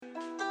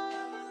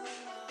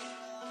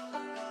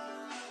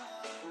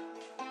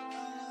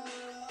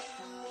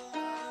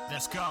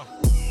Let's go.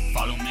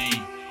 Follow me.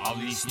 All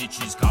these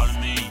snitches calling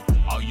me.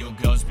 All your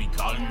girls be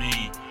calling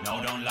me.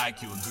 No, don't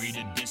like you. Agree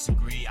to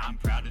disagree. I'm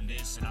proud of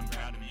this and I'm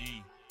proud of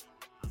me.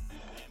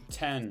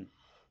 10.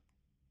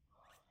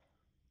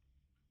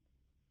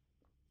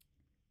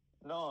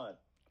 9.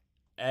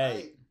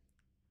 8.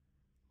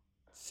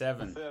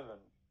 7. 7.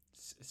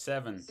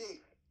 7. 6,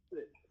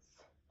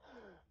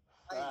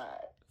 5.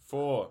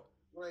 4.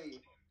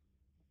 3,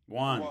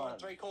 1.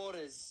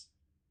 3/4.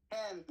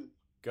 10.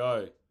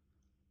 Go.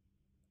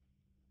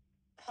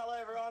 Hello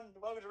everyone,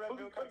 welcome to Red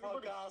Milk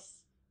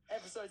Podcast,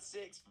 episode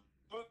 6.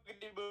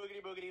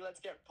 Boogity, let's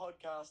get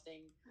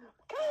podcasting.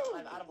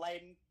 I'm Adam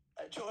Layden,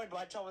 joined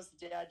by Thomas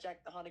the Dow,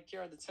 Jack the Hunter,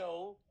 Kieran the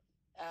Tool,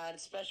 and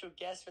special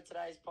guest for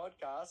today's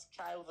podcast,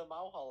 Kale the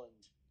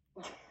Mulholland.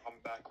 I'm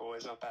back,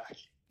 boys. I'm back.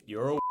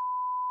 You're a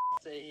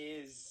So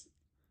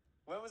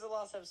when was the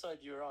last episode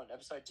you were on?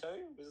 Episode 2?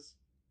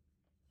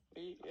 I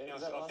think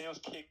I was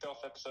kicked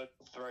off episode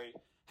 3.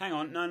 Hang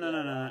on. No.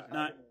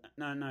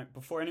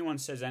 Before anyone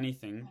says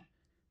anything,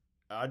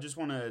 I just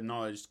want to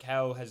acknowledge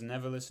Cal has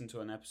never listened to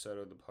an episode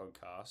of the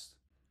podcast.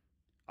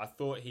 I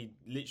thought he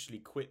literally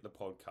quit the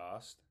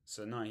podcast.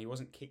 So no, he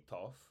wasn't kicked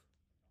off.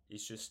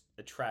 He's just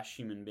a trash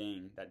human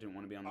being that didn't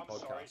want to be on the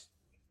podcast.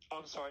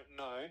 I'm sorry,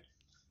 no.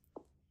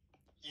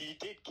 You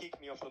did kick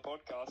me off the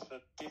podcast for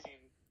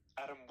dissing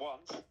Adam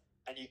once,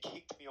 and you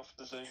kicked me off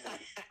the Zoom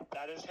meeting.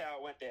 That is how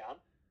it went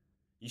down.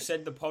 You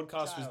said the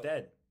podcast was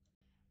dead.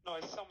 No,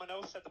 someone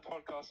else said the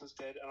podcast was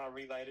dead, and I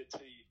relayed it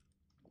to you.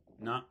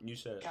 No, you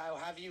said it. Kale,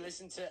 have you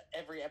listened to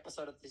every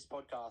episode of this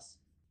podcast?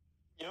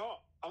 You know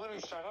what? I'm going to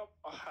be straight up.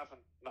 I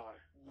haven't. No.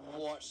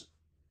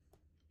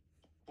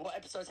 What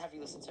episodes have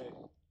you listened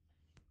to?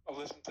 I've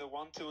listened to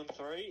 1, 2, and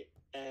 3,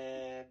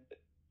 and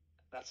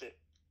that's it.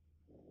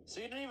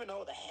 So you don't even know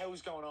what the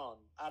hell's going on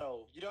at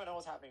all. You don't know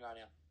what's happening right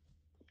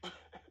now.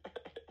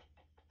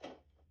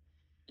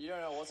 You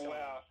don't know what's going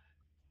on.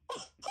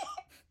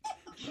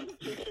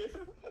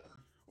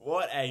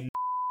 What a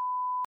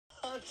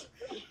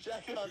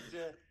Jack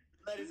Hunter,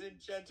 ladies and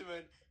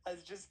gentlemen,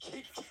 has just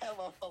kicked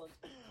Cal Holland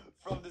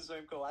from the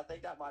Zoom call. I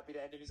think that might be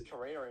the end of his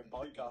career in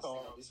podcasting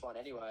on this one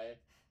anyway.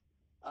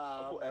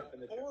 I feel bad for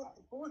him a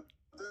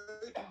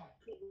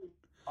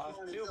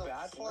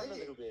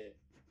little bit.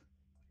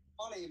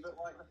 Funny, but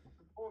like, time.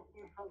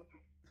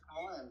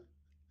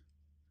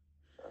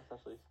 That's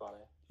actually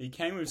funny. He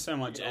came with so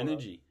much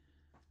energy.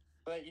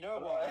 But you know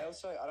what? I don't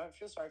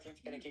feel sorry for him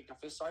for getting kicked. I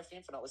feel sorry for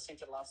him for not listening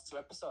to the last 2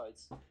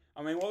 episodes.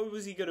 I mean, what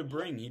was he going to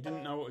bring? He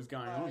didn't know what was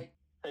going on.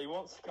 He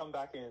wants to come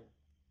back in.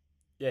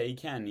 Yeah, he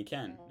can.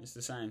 It's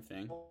the same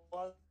thing.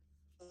 What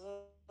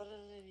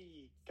did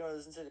he go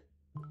listen to?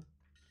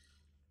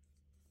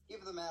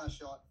 Give the man a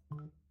shot.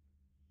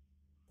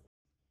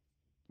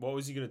 What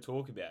was he going to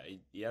talk about?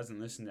 He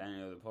hasn't listened to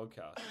any other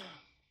podcast.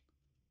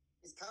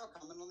 Is Carl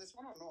coming on this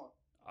one or not?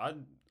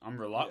 I'm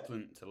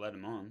reluctant to let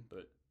him on,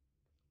 but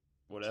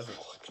whatever.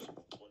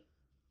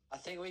 I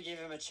think we give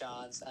him a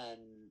chance,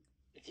 and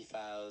if he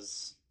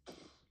fails,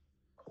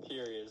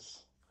 Here he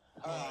is.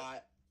 all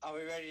right. Are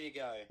we ready to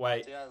go?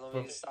 Wait, we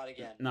can start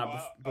again. No,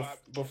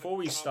 before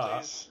we Can I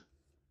start, please-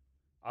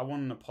 I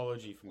want an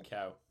apology from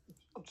Cal.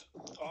 I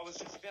was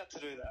just about to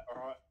do that,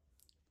 alright?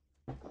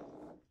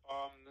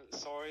 I'm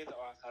sorry that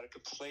I've had a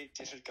complete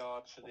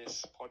disregard for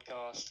this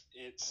podcast.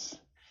 It's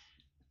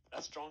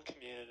a strong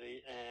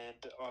community,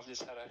 and I've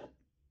just had a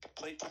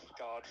complete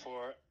disregard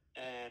for it.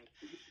 And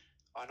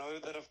I know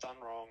that I've done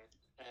wrong,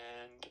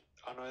 and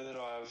I know that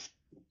I've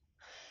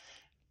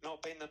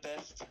not been the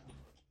best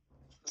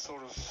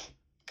sort of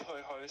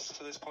co-host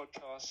for this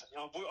podcast.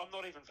 I'm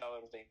not even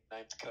valid of being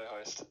named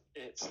co-host.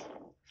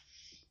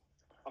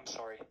 I'm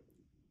sorry.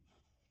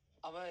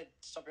 I'm going to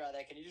stop you right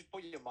there. Can you just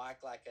put your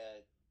mic like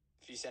a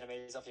few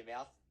centimetres off your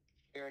mouth?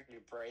 Hearing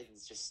you breathe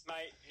is just...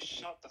 Mate,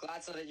 shut the...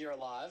 Glad so that you're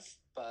alive,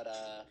 but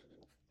if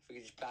we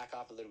could just back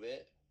up a little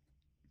bit.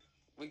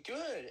 We're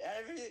good.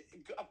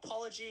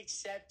 Apology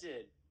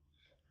accepted.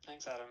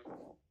 Thanks, Adam.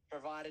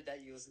 Provided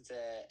that you listen to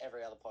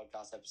every other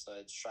podcast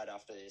episode straight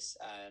after this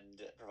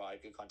and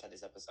provide good content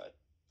this episode.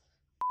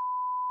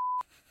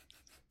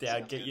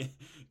 Dad, get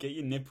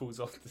your nipples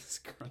off the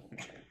screen.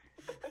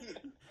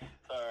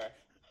 Sorry.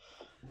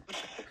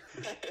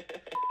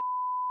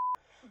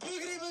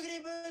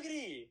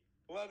 Boogity!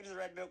 Welcome to the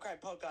Red Milk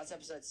Crate Podcast,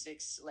 episode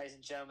 6. Ladies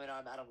and gentlemen,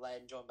 I'm Adam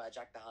Layden, joined by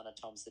Jack the Hunter,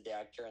 Thomas the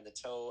Dow, Kieran the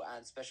Tool,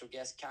 and special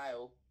guest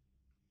Kale.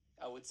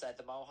 I would say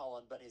the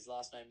Mulholland, but his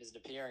last name isn't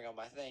appearing on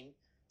my thing.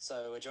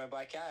 So we're joined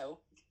by Kale.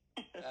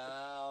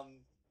 I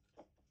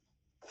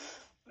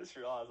just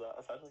realised that.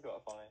 That's actually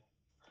quite funny.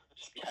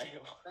 Just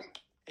Kale.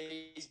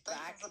 He's Thanks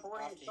back for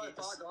supporting after us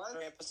so far, guys.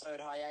 3-episode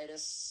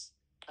hiatus.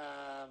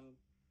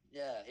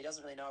 Yeah, he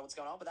doesn't really know what's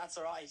going on, but that's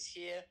all right. He's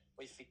here.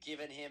 We've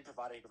forgiven him,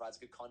 provided he provides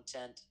good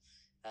content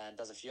and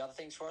does a few other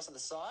things for us on the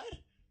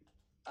side.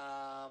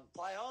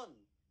 Play on.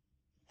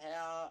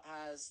 How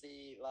has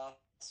the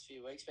last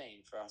few weeks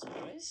been for us,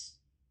 boys?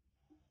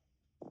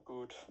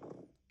 Good.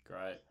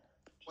 Great.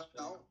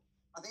 Well,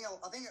 I think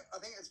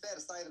it's fair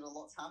to say that a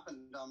lot's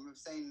happened.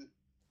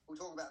 we'll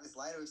talk about this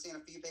later. We've seen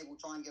a few people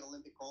try and get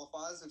Olympic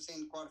qualifiers. We've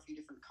seen quite a few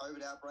different COVID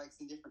outbreaks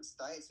in different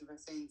states. We've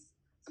seen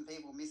some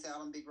people miss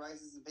out on big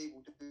races and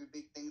people do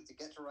big things to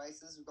get to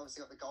races. We've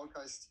obviously got the Gold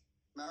Coast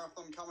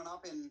Marathon coming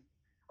up in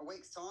a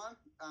week's time.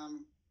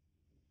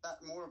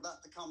 More of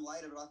that to come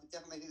later, but I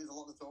definitely think there's a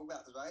lot to talk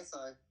about today. So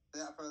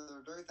without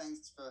further ado,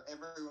 thanks for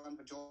everyone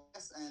for joining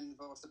us and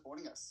for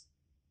supporting us.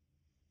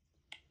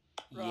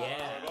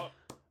 Yeah.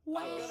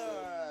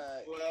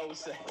 Well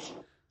said.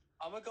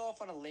 I'm gonna go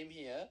off on a limb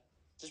here,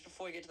 just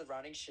before we get to the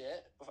running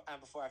shit,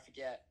 and before I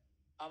forget.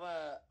 I'm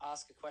gonna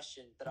ask a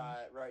question that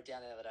I wrote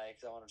down the other day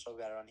because I want to talk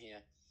about it on here.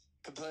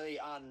 Completely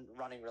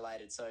running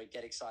related, so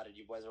get excited.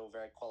 You boys are all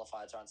very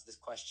qualified to answer this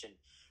question.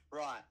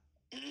 Right.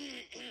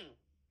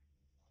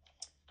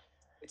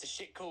 It's a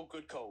shit call,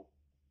 good call.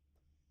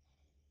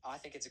 I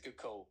think it's a good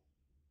call.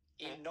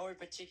 In no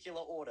particular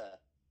order.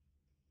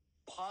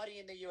 Party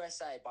in the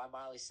USA by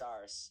Miley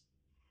Cyrus.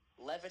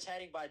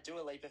 Levitating by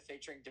Dua Lipa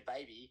featuring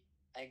DaBaby.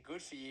 And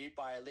Good For You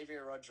by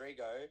Olivia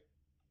Rodrigo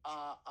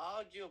are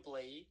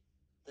arguably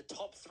the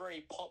top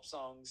 3 pop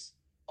songs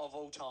of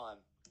all time.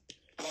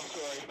 Love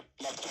Story,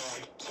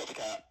 Stop the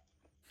Cat.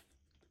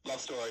 Love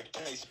Story,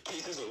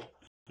 T-Sizzle.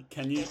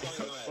 Can you...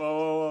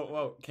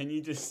 Whoa. Can you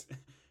just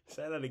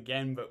say that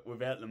again, but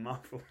without the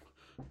muffle?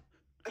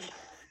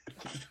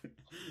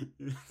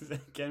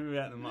 Again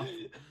without the muffle.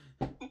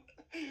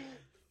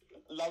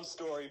 Love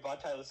Story by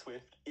Taylor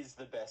Swift is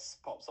the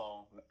best pop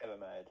song ever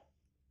made.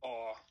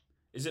 Oh,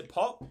 Is it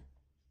pop?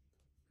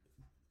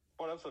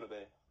 What else would it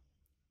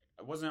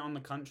be? Wasn't it on the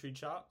country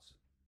charts?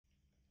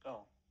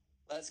 Oh.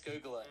 Let's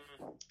Google it.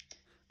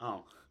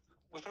 Oh.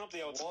 whipping up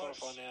the old What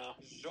Spotify now.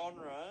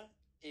 genre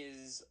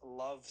is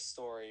Love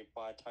Story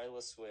by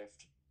Taylor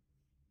Swift?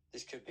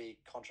 This could be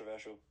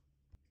controversial.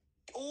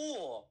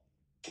 Or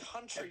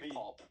country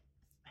pop.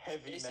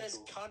 Heavy It metal. says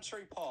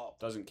country pop.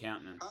 Doesn't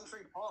count, man.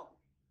 Country pop.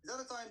 Is that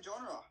its own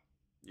genre?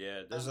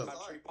 Yeah, there's a...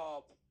 Country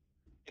pop.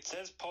 It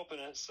says pop in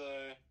it, so.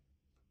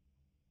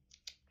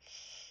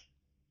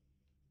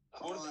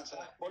 What is it?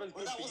 What is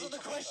Well, good that for wasn't you?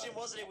 the question,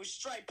 was it? It was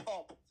straight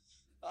pop.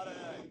 I don't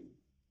know.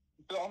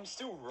 But I'm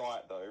still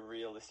right, though,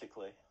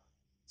 realistically.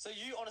 So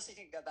you honestly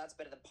think that that's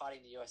better than Party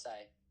in the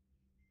USA?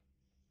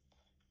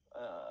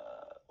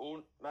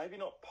 Or maybe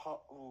not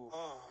pop.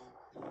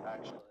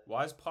 Actually.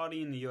 Why is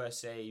Party in the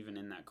USA even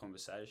in that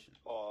conversation?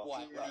 Oh,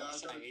 What? Yeah, Are I you don't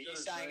saying, get it,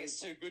 saying mate. it's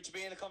too good to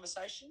be in the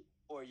conversation?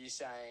 Or are you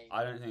saying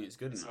I don't think it's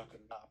good it's enough. not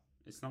good enough?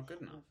 It's not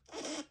good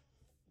enough.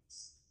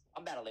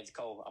 I'm about to leave the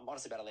cold. I'm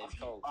honestly about to leave the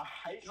cold. I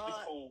hate the Can't-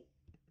 call.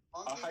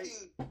 I'm I hate-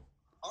 thinking,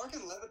 I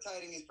reckon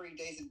Levitating is pretty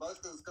decent, both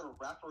because it's got a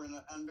rapper in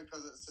it and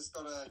because it's just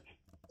got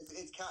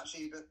it's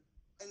catchy. But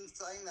in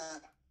saying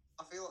that,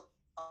 I feel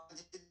I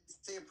did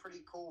see a pretty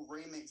cool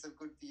remix of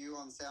Good For You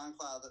on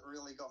SoundCloud that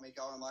really got me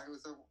going. Like, it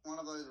was one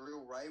of those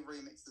real rave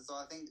remixes, so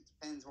I think it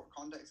depends what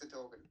context they're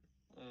talking.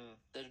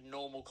 The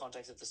normal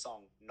context of the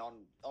song.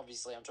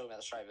 Obviously, I'm talking about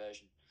the straight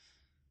version.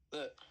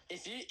 Look,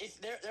 if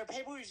there are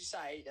people who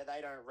say that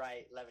they don't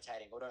rate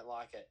Levitating or don't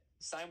like it.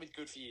 Same with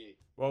Good For You.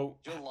 Well,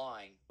 You're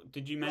lying.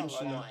 did you You're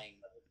mention... lying.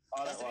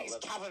 I That's don't the like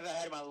biggest cover I've ever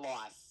heard in my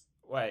life.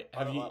 Wait,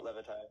 I don't have like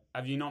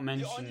Levitating. you not The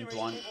mentioned only reason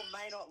Blind... people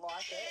may not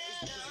like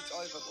it is because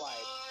it's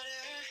overplayed.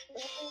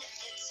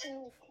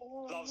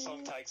 Love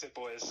song takes it,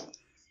 boys.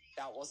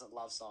 That wasn't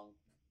Love Song.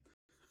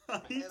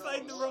 You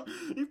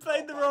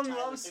played the wrong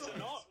love Is song. it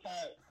not?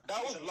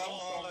 That was It's a Love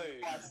Song no.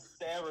 by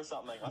Sarah or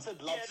something. I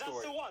said Love Yeah, that's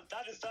Story. the one.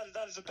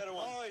 That is a better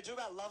one. Oh, talk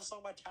about Love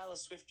Song by Taylor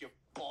Swift, you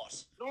bot.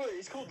 No,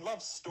 it's called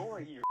Love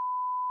Story, you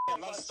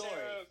Love By Story.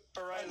 Sarah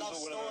Bareilles Love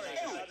or whatever. Story.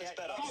 her name is. That is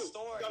better. Love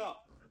Story. Shut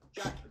up.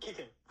 Jack, kick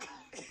him.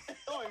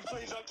 No,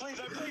 please don't, please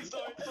don't, please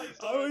don't, please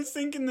I don't. was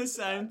thinking the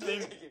same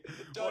thing.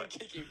 Don't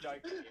kick him,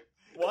 don't kick him.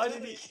 Why Don't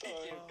did he... kick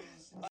him.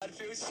 I'd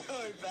feel so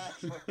bad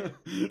for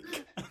him.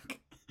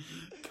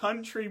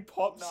 Country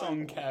pop No.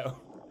 song, Cal.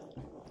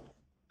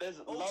 There's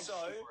Love Also-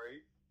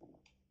 Story.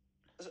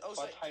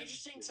 Also, By Taylor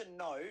interesting Swift. to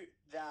note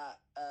that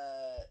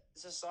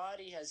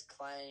society has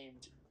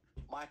claimed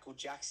Michael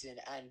Jackson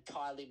and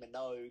Kylie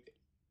Minogue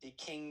the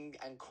king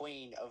and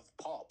queen of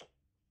pop.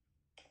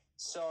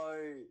 So,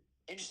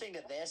 interesting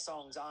that their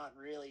songs aren't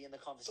really in the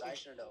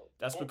conversation at all.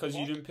 That's because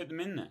you didn't put them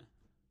in there.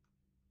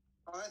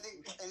 I don't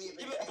think any of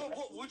it. Yeah, but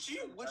what, would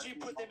you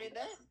put them in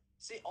there?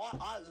 See,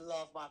 I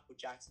love Michael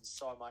Jackson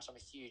so much. I'm a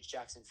huge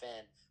Jackson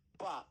fan.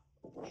 But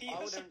He I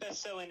has the wouldn't-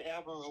 best-selling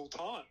album of all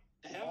time.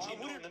 How is I he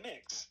not in wouldn't- the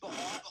mix?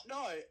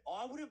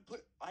 I wouldn't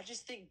put. I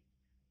just think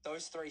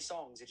those 3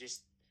 songs they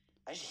just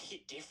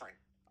hit different.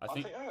 I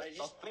think...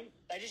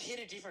 They just hit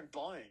a different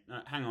bone.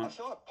 No, hang I on.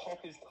 feel like pop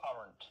is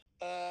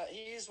current.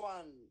 Here's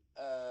one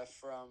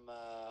from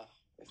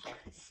if I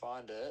can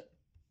find it.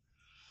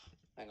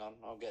 Hang on,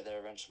 I'll get there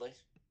eventually.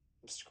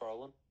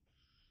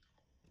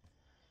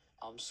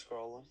 I'm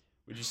scrolling.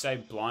 Would you say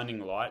Blinding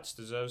Lights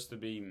deserves to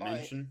be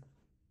mentioned?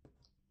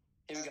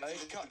 Here we go.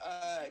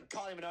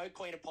 Kylie Minogue,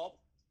 Queen of Pop.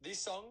 This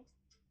song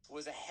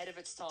was ahead of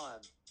its time.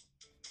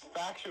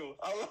 Factual.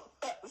 I love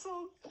that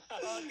song.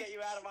 Can't get you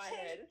out of my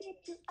head. Get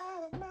you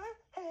out of my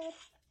head.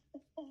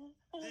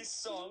 This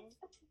song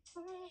La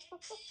la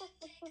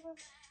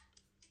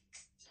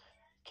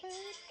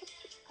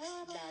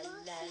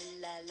la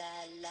la la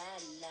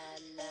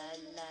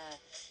la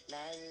la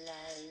la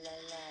la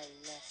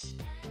la.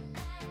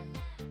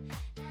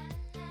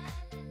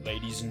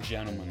 Ladies and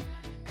gentlemen,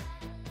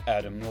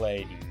 Adam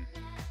Layden.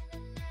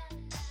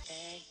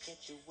 Can't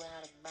get you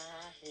out of my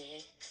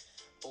head.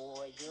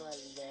 Boy, you're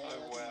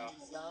Oh, wow.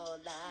 all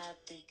I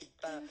think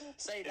about.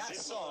 See, that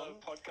song,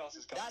 podcast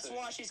has come that's to?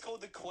 why she's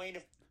called the Queen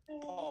of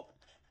Pop.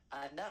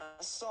 And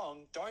that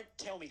song, don't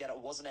tell me that it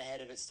wasn't ahead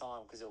of its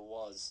time, because it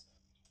was.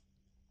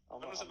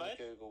 When was it gonna made?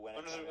 Google when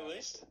When was came it out.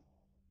 released?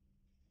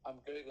 I'm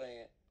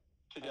Googling it.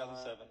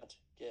 2007.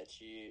 Get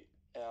you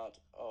out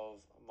of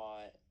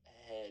my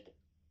head.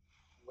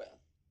 Well,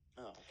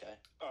 oh, okay.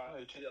 Alright.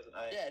 No,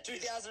 2008. Yeah,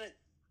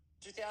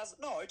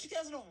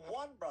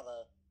 2001,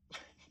 brother.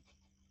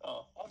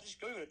 Oh. I've just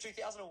Googled it,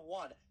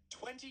 2001.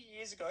 20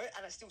 years ago,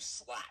 and it still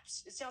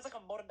slaps. It sounds like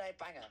a modern day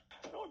banger.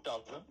 No, it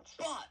doesn't.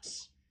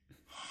 But,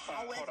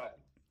 Hold up.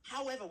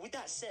 however, with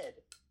that said,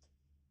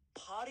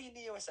 Party in the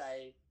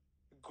USA,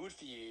 Good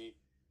For You,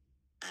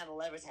 and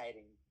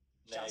Levitating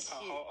just Next.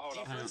 hit Hold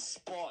on. different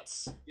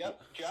spots.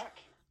 Yep, Jack.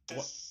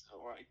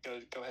 Alright, go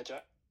ahead,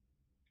 Jack.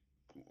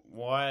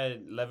 Why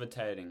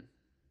levitating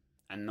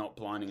and not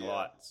blinding Yeah.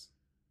 lights?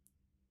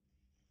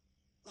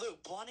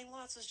 Look, Blinding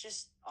Lights was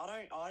just,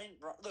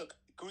 look,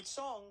 good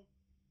song.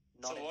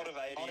 It's a lot of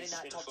 80s not in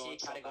that top tier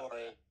influence on that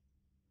category. there.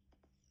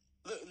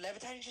 Look,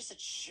 Levitating's just a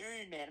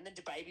tune, man, and then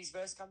DaBaby's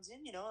verse comes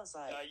in, you know, it's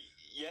like...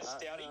 Yes,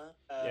 Dowdy.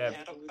 Yeah.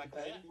 Hand up back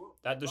there.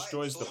 That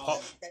destroys the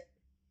pop.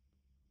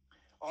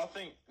 I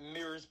think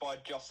Mirrors by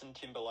Justin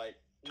Timberlake.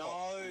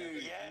 No,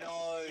 Yeah.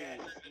 no, Yeah.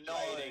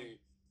 no, Dating.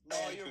 no,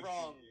 And you're Good For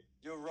wrong. You.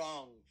 You're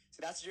wrong.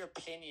 So that's your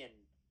opinion.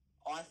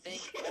 I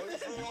think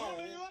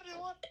overall,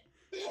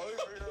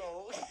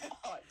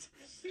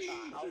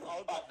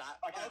 I'll got that.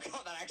 Okay. I'll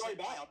got that actually.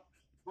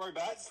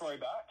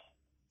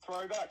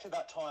 Throwback to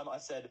that time I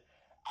said,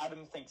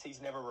 Adam thinks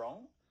he's never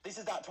wrong. This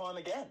is that time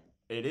again.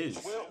 It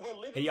is. We're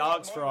living He that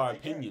asks for our moment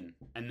again. opinion,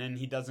 and then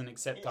he doesn't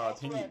accept He our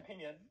asks for our opinion.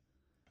 opinion.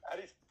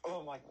 And it's,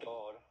 oh my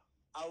god.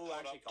 I will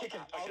actually cop Kick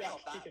him. that. I'll Okay,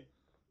 cop that. kick him.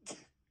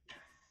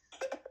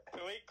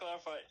 Can we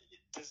clarify?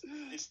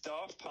 Is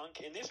Daft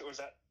Punk in this, or is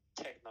that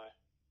techno?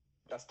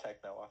 That's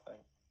techno, I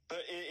think. But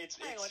it's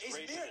Hang on, is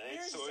recent.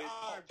 Mirrors it's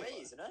R&B,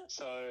 popular. isn't it?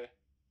 So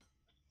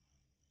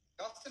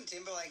Justin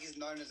Timberlake is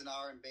known as an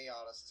R&B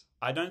artist.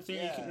 I don't think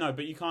you Yeah. can. No,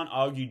 but you can't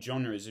argue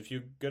genres. If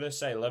you're gonna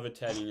say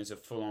Levitating is a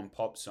full-on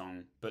pop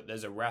song, but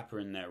there's a rapper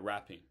in there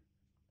rapping.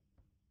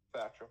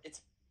 Factual. That's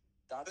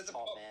It's a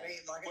pop, pop man.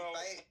 beat. Like Well-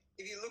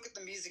 if you look at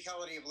the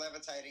musicality of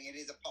Levitating, it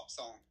is a pop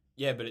song.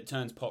 Yeah, but it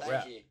turns pop Thank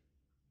rap. you.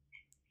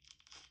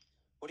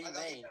 What do you I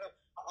don't mean? think that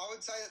I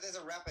would say that there's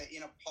a rapper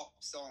in a pop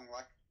song.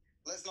 Like,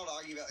 let's not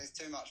argue about this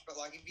too much. But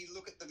like, if you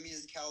look at the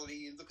musicality,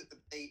 you look at the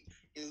beat,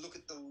 you look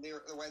at the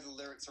way the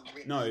lyrics are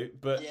written. No,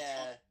 but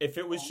Yeah. if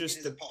it was It just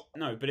is the a pop.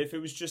 no, but if it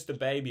was just the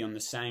baby on the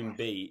same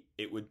beat,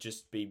 it would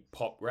just be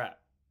pop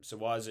rap. So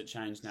why has it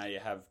changed now? You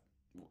have,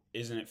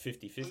 isn't it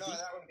 50-50? No, that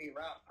would be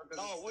rap. Because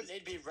No, it's- it wouldn't.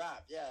 It'd be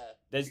rap, yeah.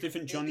 There's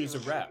different it'd be genres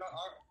of rap.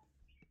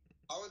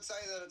 I would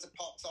say that it's a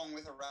pop song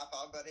with a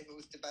rapper, but if it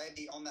was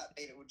DaBaby on that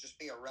beat, it would just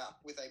be a rap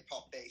with a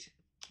pop beat.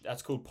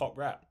 That's called pop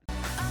rap.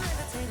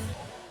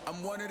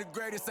 I'm one of the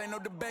greatest, ain't no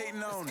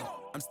debating on it.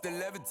 I'm still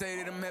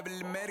levitated, I'm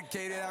heavily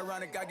medicated.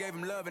 Ironic, I gave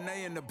him love and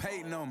they end up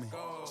hating on me.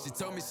 She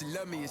told me she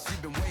loved me and she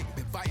been waiting.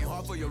 Been fighting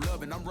hard for your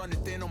love and I'm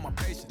running thin on my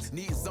patience.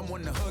 Needing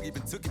someone to hug,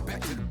 even took it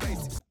back to the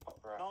basics.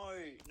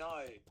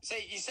 No.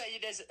 See, you say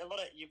there's a lot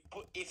of... You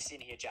put ifs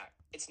in here, Jack.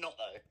 It's not,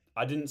 though.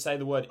 I didn't say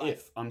the word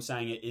if. I'm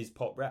saying it is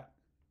pop rap.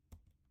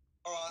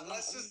 All right,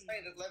 let's just say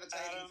that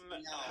Levitating. Adam,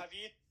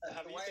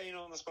 have you been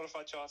on the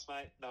Spotify charts,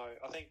 mate? No,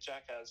 I think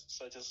Jack has.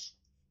 So just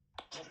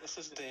let's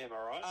listen to him,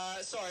 all right?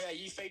 Sorry, are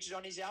you featured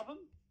on his album?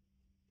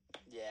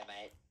 Yeah,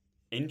 mate.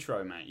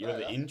 Intro, mate. You're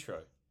the yeah. intro.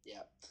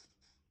 Yeah.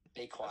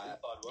 Be quiet.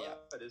 Yeah.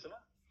 Word, isn't it?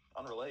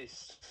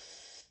 Unreleased.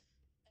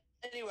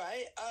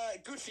 Anyway,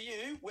 Good For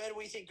You. Where do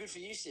we think Good For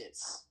You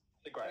sits?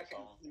 It's a great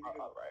song. I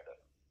rate it.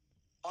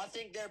 I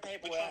think there are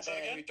people Which out one's that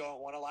there again? who don't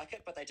want to like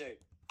it, but they do.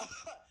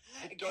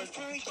 goes Good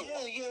for back to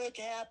you, you look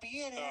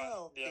happy and Alright,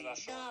 healthy. yeah,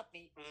 that's Got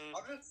me.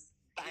 I'll just,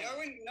 Bang.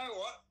 you know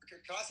what?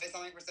 Can I say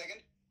something for a second?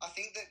 I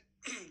think that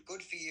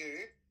Good For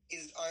You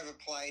is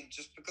overplayed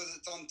just because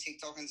it's on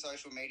TikTok and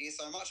social media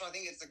so much. I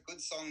think it's a good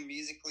song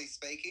musically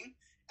speaking,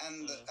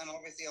 and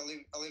obviously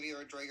Olivia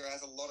Rodrigo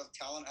has a lot of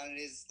talent, and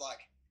it is like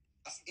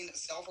in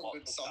itself a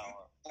good song.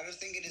 I just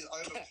think it is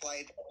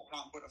overplayed. I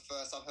can't put it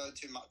first. I've heard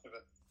too much of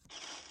it.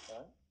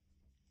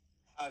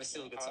 Oh, it's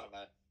still a good song,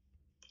 though.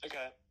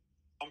 Okay,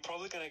 I'm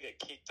probably gonna get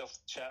kicked off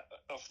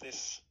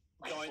this.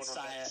 Don't what I'm say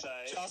about to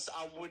it. Just,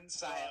 I wouldn't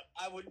say it.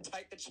 I wouldn't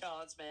take the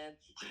chance, man.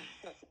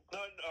 No,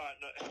 alright,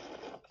 no.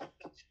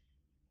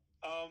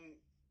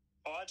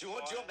 Do you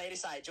want me to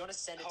say it? Do you want to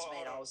send it to me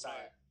and I'll say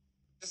it?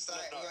 Just say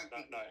it. You won't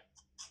kick me.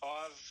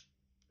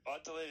 I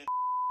deleted.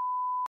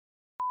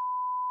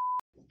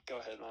 Go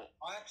ahead, mate.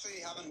 I actually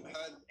haven't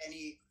heard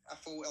a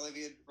full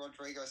Olivia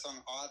Rodrigo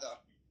song either.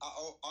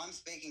 I'm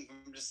speaking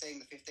from just seeing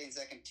the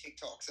 15-second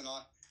TikToks, and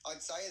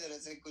I'd say that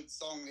it's a good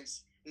song.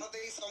 It's not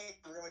these songs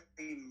really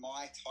be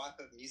my type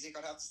of music,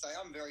 I'd have to say.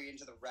 I'm very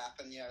into the rap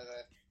and, the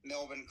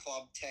Melbourne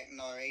club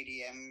techno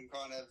EDM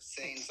kind of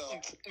scene, so a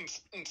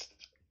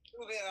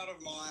little bit out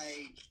of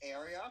my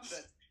area,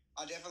 but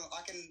I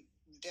can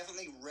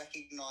definitely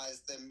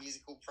recognise the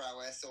musical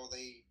prowess or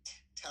the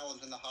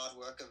talent and the hard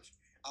work of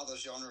other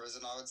genres,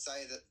 and I would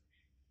say that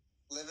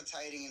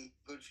Levitating and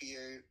Good For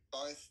You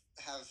both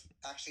have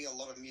actually a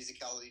lot of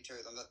musicality to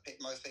them that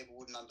most people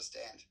wouldn't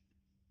understand.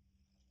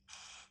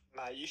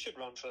 Mate, you should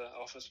run for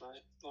office,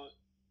 mate.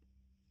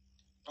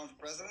 Run for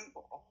president?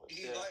 If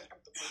you Yeah. vote,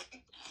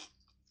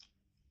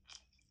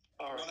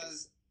 All right.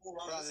 runners Prime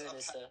are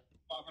Minister. paid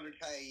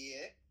 $500K a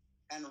year,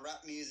 and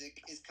rap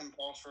music is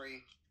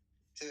compulsory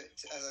to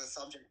as a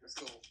subject at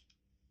school.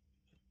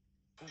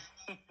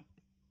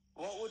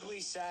 What would we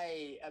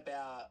say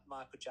about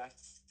Michael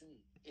Jackson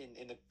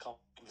in the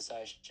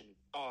conversation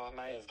Oh,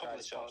 mate, of pop the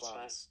greatest pop shots,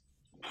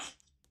 lines?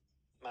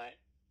 mate.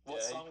 What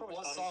Yeah, song? he's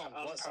What un- song?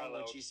 What song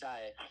unparalleled. would you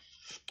say?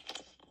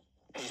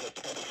 He's a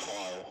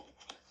pedophile.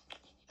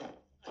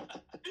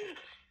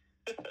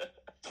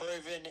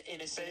 Proven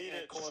innocent Beat in a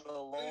it. court of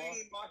law.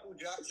 Including Michael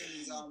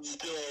Jackson's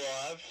Still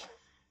alive.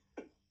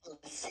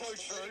 So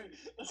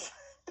true.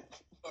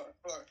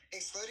 look,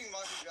 excluding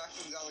Michael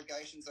Jackson's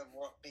allegations of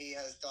what he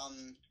has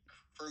done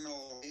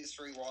criminal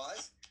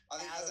history-wise, I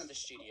think Out as of an the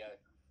studio.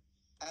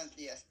 as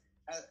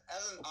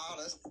an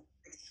artist,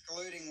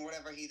 excluding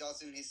whatever he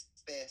does in his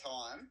spare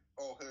time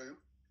or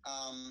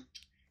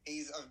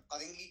I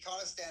think he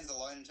kind of stands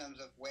alone in terms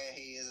of where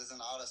he is as an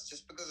artist,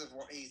 just because of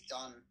what he's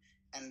done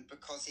and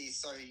because he's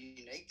so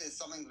unique. There's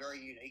something very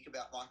unique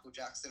about Michael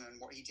Jackson and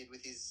what he did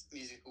with his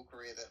musical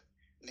career that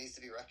needs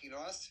to be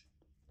recognised.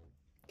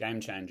 Game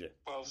changer.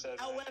 Well said, mate.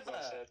 However,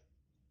 Well said.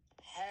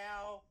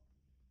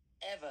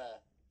 However,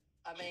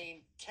 I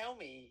mean, tell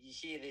me you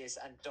hear this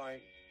and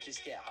don't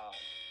just get hard.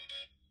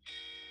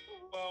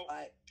 Well,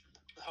 Like,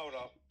 hold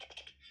up.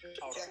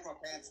 Hold Check up. my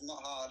pants, I'm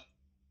not hard.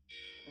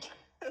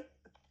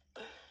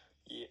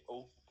 Yeah,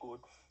 all good.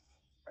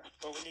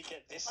 Well, when you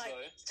get this, like,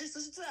 though, just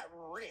listen to that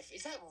riff.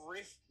 Is that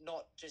riff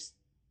not just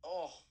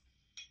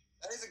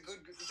That is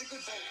it's a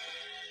good song.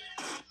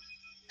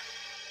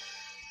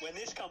 when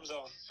this comes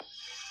on,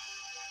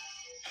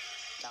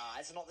 Nah,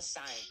 it's not the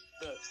same.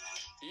 Look,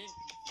 you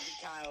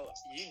Kyle,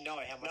 you know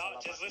how much I no,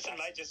 love just Michael listen, Jackson.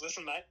 mate. Just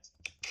listen, mate.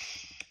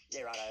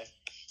 Yeah, righto.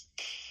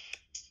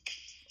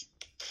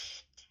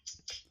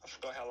 I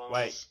forgot how long. it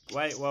Wait,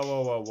 was.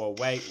 whoa,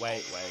 wait.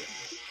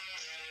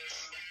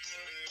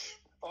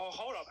 Oh,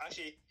 hold up.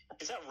 Actually,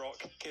 is that rock?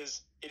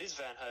 Because it is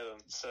Van Halen.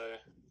 So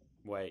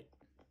Wait.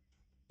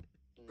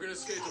 We're gonna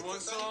skate to one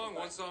song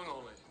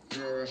only.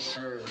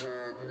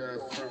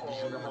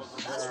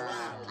 That's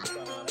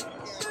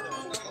rap.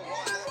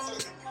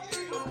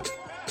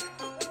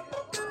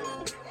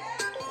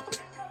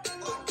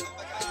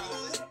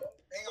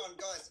 Hang on,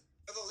 guys.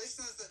 For the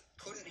listeners that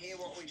couldn't hear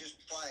what we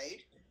just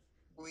played,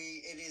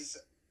 it is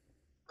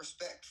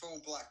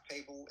respectful black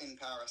people in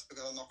Paris,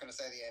 because I'm not going to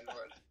say the N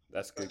word.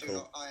 That's good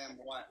call. I am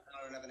white.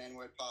 I don't have an N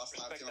word pass.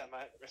 respect that,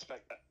 mate.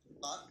 Respect that.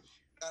 But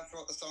that's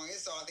what the song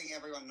is. So I think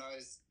everyone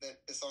knows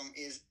that the song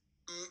is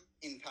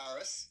in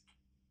Paris.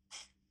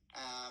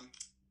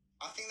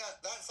 I think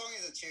that song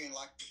is a tune.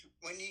 Like,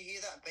 when you hear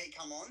that beat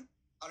come on,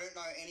 I don't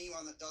know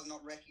anyone that does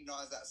not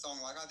recognise that song.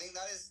 Like, I think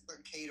that is the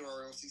key to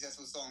a real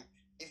successful song.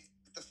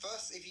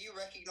 If you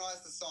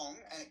recognise the song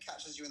and it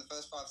catches you in the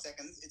first 5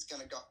 seconds, it's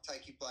going to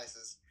take you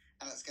places,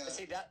 and it's going But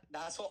to. see,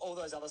 that's what all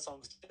those other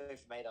songs do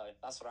for me, though.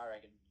 That's what I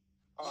reckon.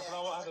 Oh, Yeah, can I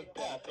have a like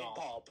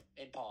better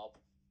In pop.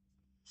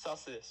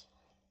 Suss this.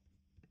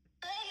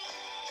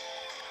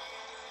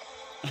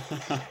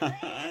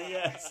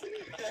 Yes.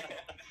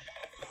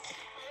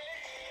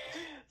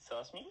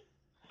 Suss me?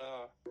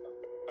 All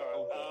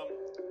right.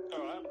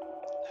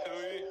 Who,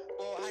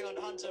 Well, hang on,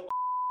 Hunter.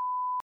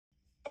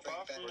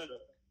 apart from the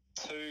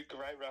two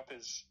great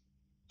rappers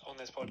on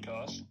this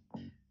podcast,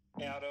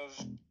 out of,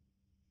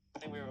 I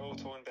think we were all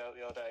talking about it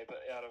the other day, but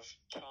out of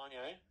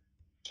Kanye,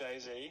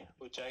 Jay-Z,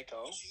 or J.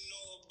 Cole,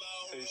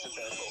 who's the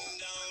best?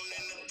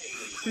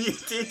 You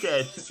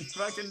dickhead.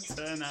 Fucking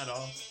turn that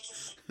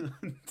off.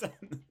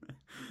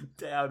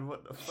 Dad,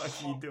 what the fuck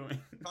are you doing?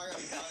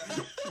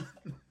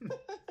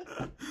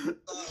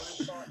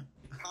 We've got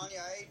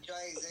Kanye,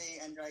 Jay-Z,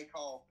 and J.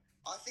 Cole.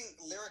 I think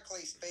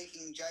lyrically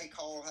speaking, J.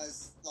 Cole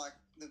has like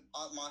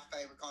my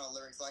favourite kind of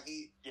lyrics. Like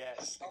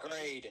Yes.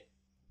 Agreed.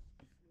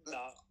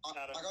 No, I'm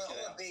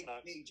a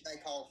big J.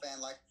 Cole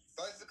fan. Like,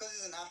 both because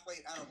he's an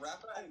athlete and a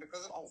rapper, and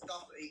because of the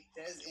stuff that he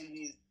says in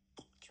his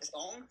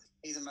songs,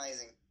 he's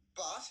amazing.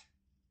 But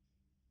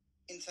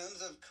in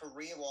terms of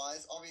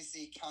career-wise,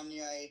 obviously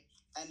Kanye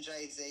and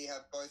Jay-Z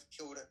have both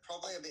killed it,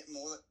 probably a bit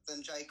more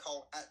than J.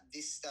 Cole at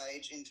this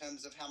stage in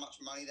terms of how much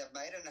money they've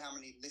made and how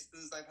many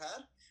listeners they've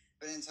had.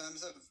 But in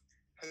terms of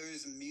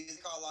whose music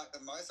I like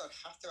the most, I'd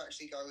have to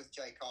actually go with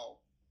J.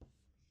 Cole.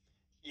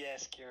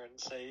 Yes, Kieran.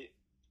 See,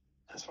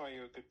 that's why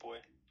you're a good boy.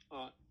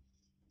 All right.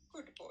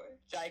 Good boy.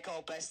 J.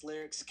 Cole, best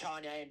lyrics.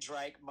 Kanye and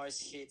Drake,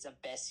 most hits and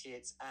best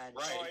hits. And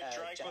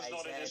Drake was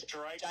not in this.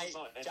 Drake was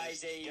not in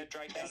this. Jay-Z, Get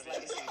Drake best out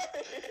of legacy.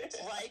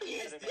 Drake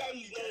is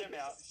Get him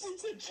out.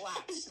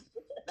 slaps.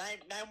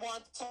 Name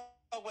one song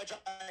where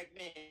Drake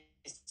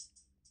missed.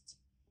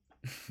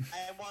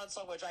 Name one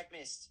song where Drake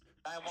missed.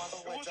 Name one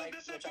song where Drake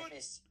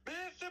missed.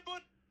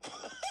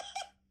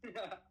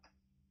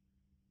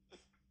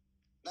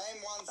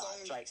 Name one song.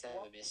 Drake's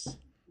never missed.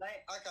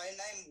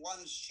 Name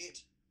one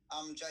shit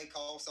J.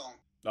 Cole song.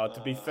 Oh,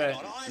 to be fair,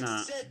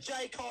 I said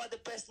J. Cole had the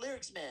best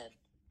lyrics, man.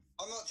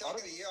 I'm not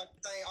talking to you. I'm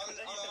saying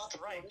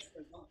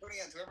I'm putting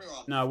it to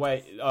everyone. no,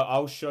 wait.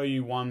 I'll show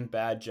you one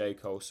bad J.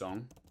 Cole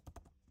song,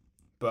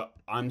 but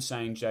I'm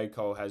saying J.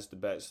 Cole has the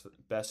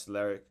best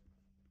lyric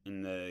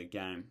in the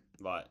game.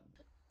 Like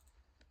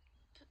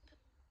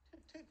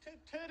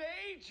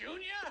Today,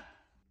 Junior.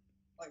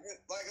 Like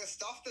the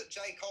stuff that J.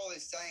 Cole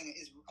is saying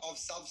is of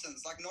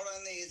substance. Like, not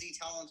only is he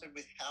talented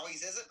with how he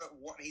says it, but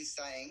what he's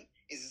saying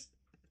is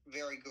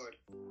very good.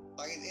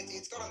 Like,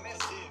 it's got a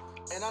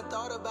message. And I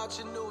thought about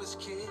your newest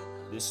kid.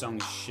 this song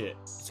is shit.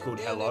 It's called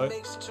Damn, Hello. it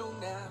makes two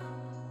now.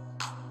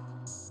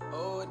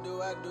 Oh, what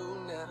do I do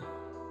now?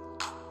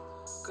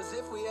 Cause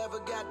if we ever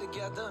got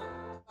together,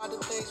 all the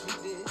things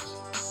we did,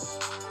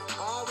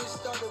 I always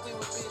thought that we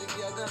would be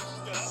together.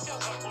 Yeah, that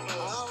sounds like one of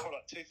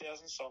those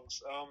 2000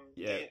 songs.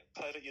 Yeah.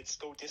 Played at your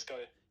school disco.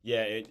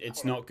 Yeah,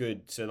 it's not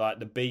good. So like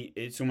the beat,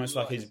 it's almost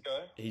like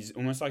he's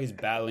almost like he's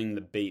battling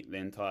the beat the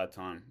entire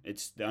time.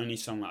 It's the only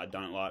song that I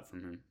don't like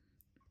from him.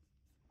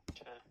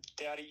 Okay.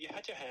 Dowdy, you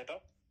had your hand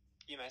up.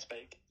 You may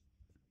speak.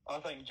 I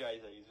think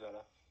Jay-Z is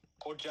better.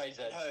 Or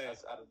Jay-Z. Who?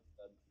 As Adam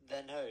said.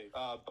 Then who?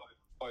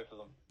 Both of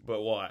them.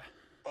 But why?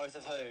 Both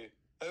of who?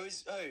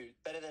 Who's who?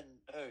 Better than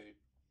who?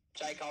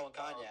 J. Cole and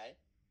Kanye?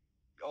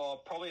 Or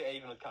probably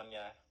even with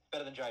Kanye.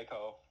 Better than J.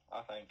 Cole,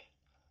 I think.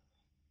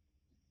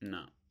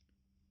 No.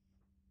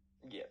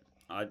 Yeah.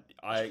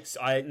 I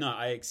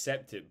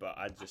accept it, but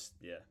I just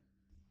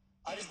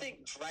I just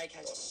think Drake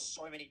has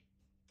so many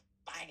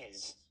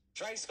bangers.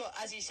 Drake's got,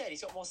 as he said,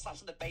 he's got more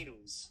slaps than the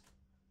Beatles.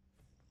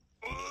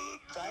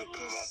 Drake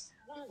is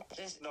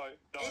just No.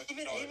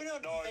 even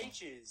on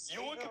features.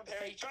 You're even on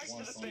comparing features,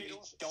 Drake to the he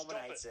Beatles.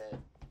 dominates Stop it.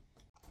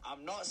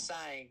 I'm not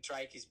saying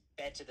Drake is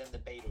better than the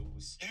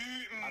Beatles.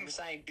 I'm just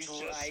saying You just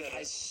Drake said it.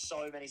 has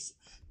so many.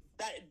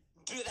 That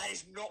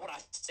is not what I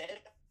said.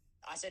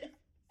 I said,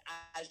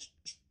 as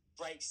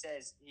Drake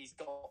says, he's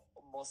got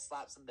more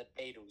slaps than the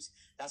Beatles.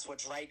 That's what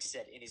Drake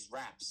said in his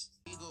raps.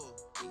 Eagle,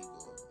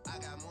 I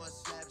got more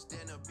slaps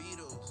than the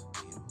Beatles.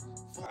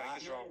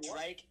 Drake is wrong.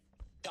 Drake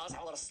does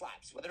have a lot of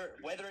slaps.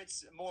 Whether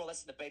it's more or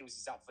less than the Beatles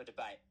is up for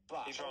debate.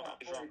 But He's wrong.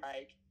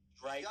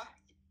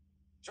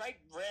 Drake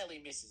rarely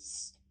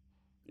misses.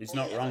 he's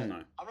not wrong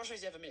though. I'm not sure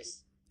he's ever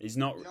missed. He's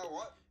not. You know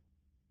what?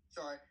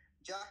 Sorry.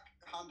 Jack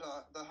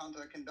Hunter, the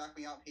Hunter, can back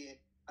me up here.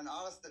 An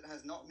artist that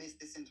has not missed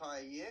this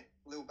entire year,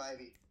 Lil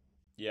Baby.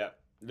 Yeah,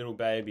 Little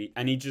Baby,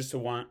 and he just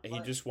won. He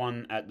just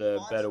won at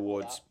the BET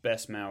Awards,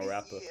 Best Male This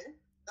Rapper. year,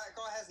 that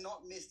guy has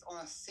not missed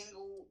on a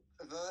single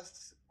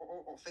verse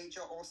or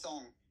feature or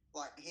song.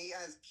 Like, he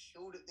has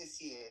killed it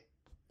this year.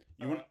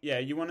 You want? Yeah,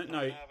 you want to know?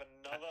 I have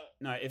another.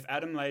 No, if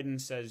Adam Layden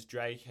says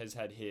Drake has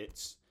had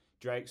hits,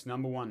 Drake's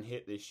number one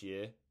hit this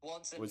year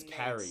Wants was and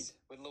Carried. Needs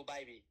with Lil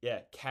Baby. Yeah,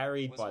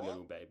 carried Was by what?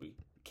 Little Baby.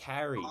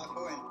 Carried. My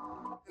point.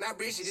 And I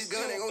breach it, this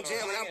gun ain't gon'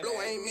 jam, and I blow,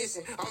 I ain't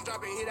missing. I'm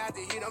dropping hit after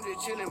hit, I'm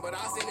just chilling, but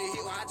I send a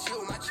hit while I chill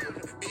with my children.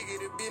 The bigger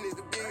the business,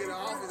 the bigger the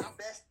office.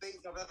 Best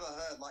beats I've ever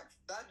heard. Like,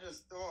 that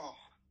just,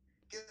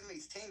 gives me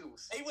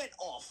tingles. He went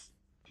off.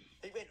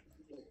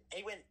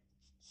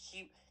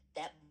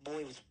 That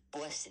boy was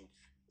busting.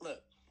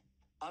 Look,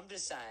 I'm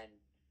just saying,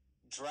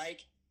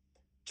 Drake,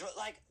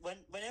 like,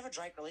 whenever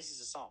Drake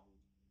releases a song,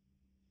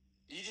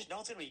 you just know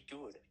it's going to be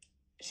good.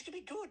 It's just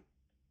going to be good.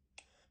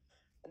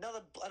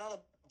 Another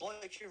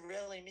bloke who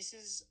rarely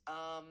misses,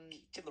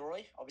 Kid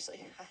Laroi,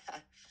 obviously.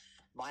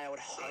 My old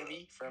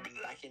homie from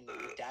back in the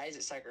good days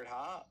at Sacred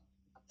Heart.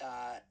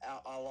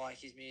 I like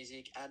his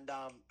music. And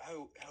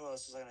who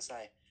else was I going to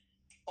say?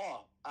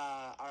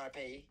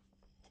 R.I.P.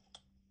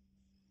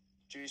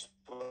 Juice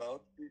WRLD.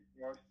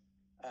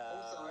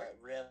 Also,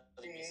 Rarely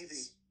G-Eazy.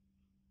 misses.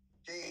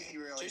 G-Eazy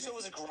really. Juice WRLD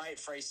was a great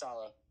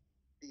freestyler.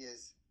 He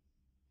is.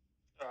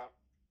 Alright.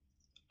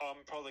 I'm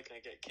probably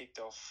going to get kicked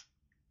off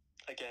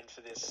again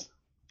for this,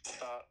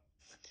 but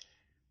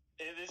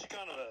it is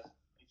kind of a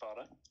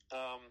fighter.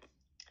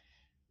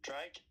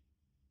 Drake,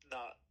 nah,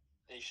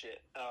 he's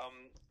shit.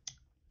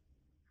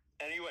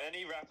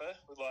 Any rapper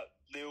with like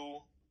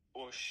Lil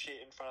or shit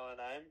in front of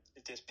their name,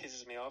 it just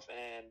pisses me off,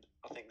 and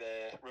I think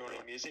they're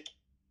ruining music.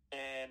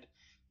 And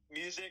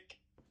music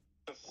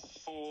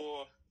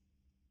before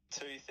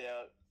 2000,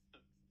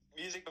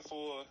 music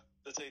before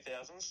the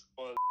 2000s,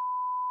 or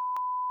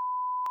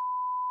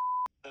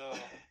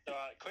alright,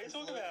 can we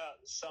talk about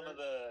some of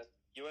the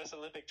US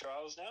Olympic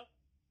trials now?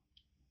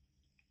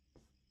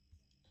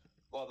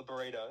 Like the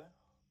burrito.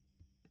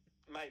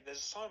 Mate,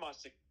 there's so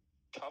much to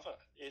cover.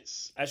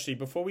 It's Actually,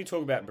 before we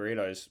talk about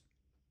burritos,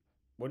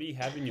 what do you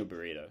have in your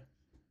burrito?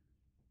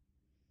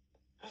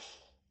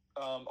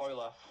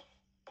 Olaf.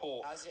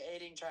 Paul. How's your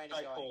eating training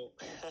Hey, going? Paul.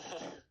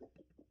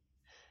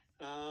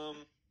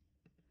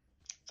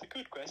 It's a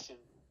good question.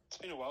 It's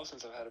been a while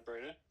since I've had a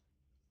burrito.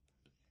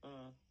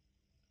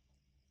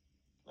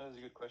 That was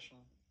a good question.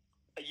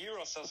 A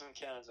gyros doesn't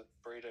count as a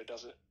burrito,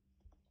 does it?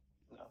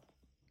 No.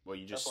 Well,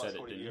 you just That's why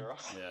said it's it, didn't you?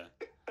 called a Yeah.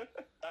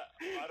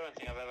 I don't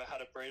think I've ever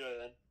had a burrito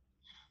then.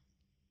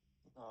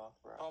 Oh,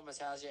 right. Thomas,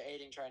 how's your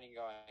eating training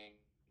going?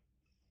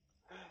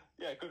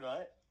 Yeah, good,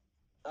 mate.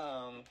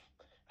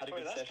 Had a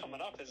good That's session.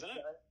 coming up, isn't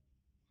it?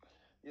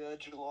 Yeah,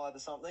 July or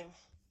something.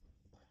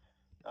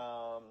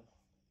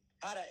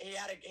 He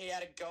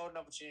had a golden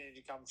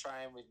opportunity to come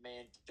train with me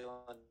and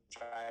Dylan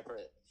Draper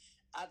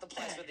at the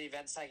place where the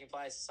event's taking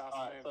place this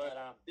afternoon.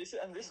 Alright, so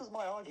this is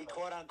my he argument.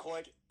 quote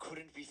unquote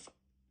couldn't be.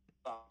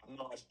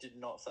 No, I did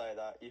not say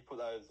that. You put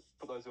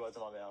those words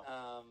in my mouth.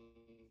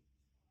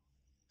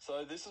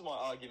 So this is my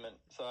argument.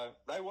 So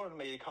they wanted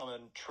me to come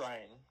and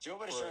train. Do you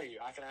want me to show you?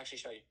 I can actually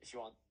show you if you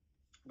want.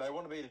 They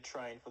wanted me to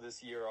train for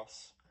this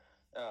Euros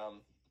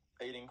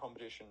eating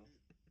competition.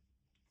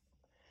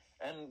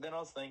 And then I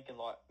was thinking,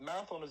 like,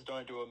 marathoners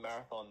don't do a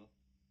marathon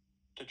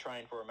to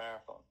train for a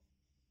marathon.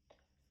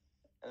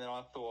 And then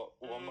I thought,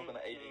 well, I'm not going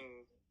to eat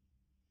it.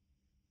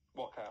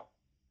 What, Kale?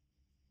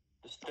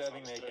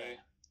 Disturbing me again.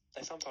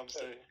 They sometimes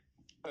do.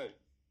 Who?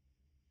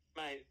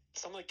 Mate,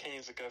 some of the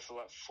Kenyans that go for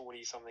like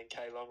 40-something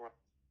K long run.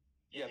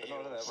 Yeah, but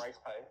not at their race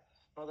pace.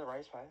 Not at their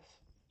race pace.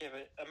 Yeah,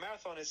 but a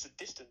marathon is the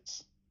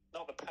distance,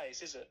 not the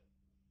pace, is it?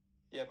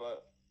 Yeah,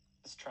 but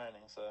it's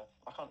training, so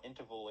I can't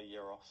interval a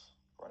Euros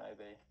for an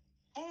AB.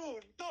 Oh,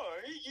 no,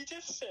 you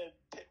just said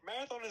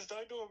marathoners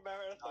don't do a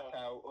marathon.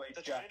 Okay,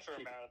 to train for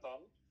a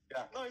marathon.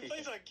 No,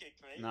 please don't kick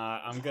me.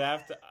 Nah, I'm gonna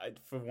have to.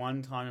 For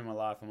one time in my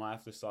life, I might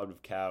have to side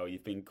with Cal.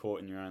 You've been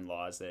caught in your own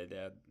lies there,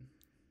 Dad.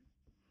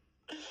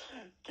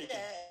 Yeah,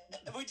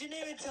 we didn't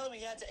even tell him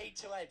he had to eat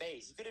 2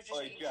 ABs. He could have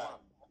just eaten one.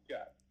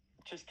 Yeah,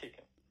 just kick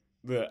him.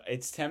 Look,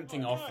 it's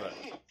tempting offer.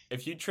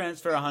 If you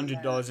transfer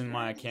 $100 in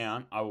my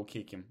account, I will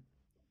kick him.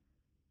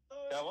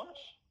 How much?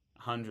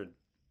 100.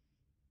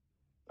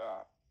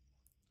 Alright.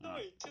 No,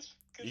 just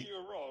because you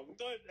were wrong.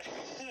 Don't.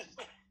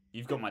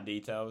 You've got my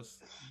details.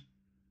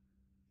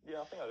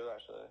 Yeah, I think I do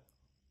actually.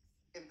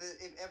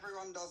 If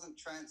everyone doesn't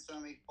transfer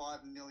me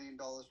 $5 million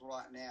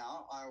right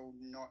now, I will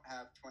not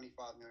have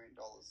 $25 million.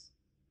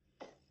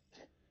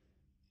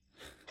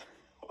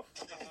 Oh,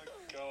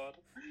 God.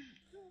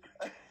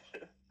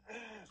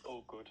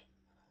 All good.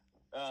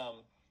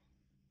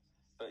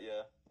 But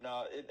yeah,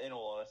 no, in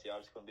all honesty, I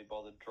just couldn't be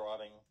bothered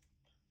driving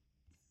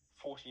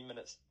 40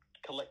 minutes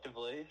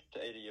collectively to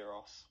eat a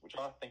Euros, which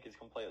I think is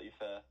completely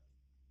fair.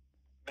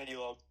 Menu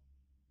log.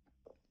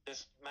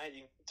 Just, mate,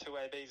 you 2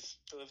 ABs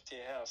delivered to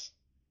your house.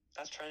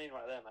 That's training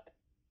right there, mate.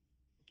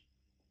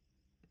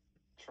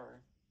 True.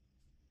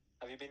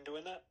 Have you been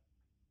doing that?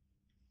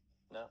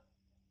 No.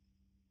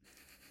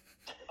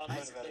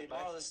 Basically, the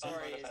moral of the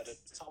story is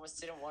Thomas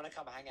didn't want to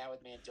come hang out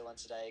with me and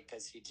Dylan today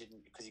because he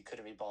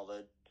couldn't be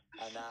bothered.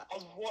 And that I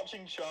was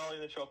watching Charlie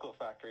and the Chocolate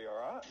Factory,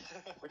 alright?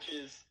 Which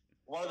is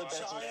one of the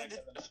best.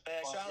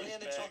 Charlie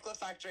and the Chocolate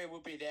Factory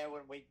will be there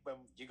when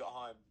you got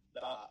home.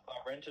 I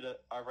rented it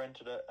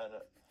and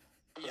it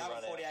you have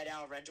a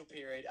 48-hour rental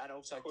period and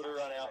also could have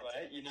run out,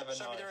 mate. You never know.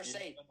 Show me the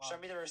receipt.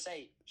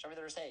 Show me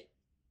the receipt.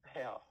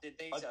 How? Didn't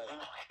think so.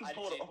 I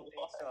didn't think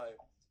so.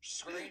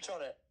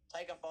 Screenshot it.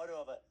 Take a photo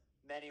of it.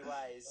 Many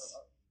ways.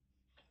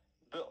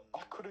 But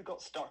I could have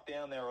got stuck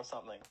down there or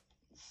something.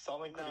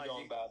 Something could have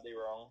gone badly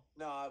wrong.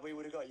 No, we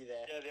would have got you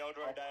there. Yeah, the old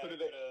Rodeo could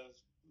have...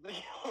 The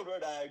old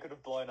Rodeo could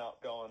have blown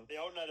up going. The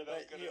old Rodeo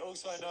could have... You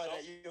also know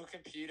that your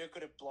computer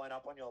could have blown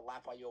up on your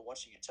lap while you were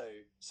watching it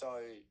too.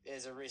 So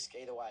there's a risk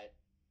either way.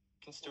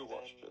 You can still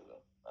watch it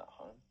at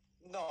home.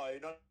 No,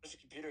 not if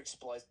your computer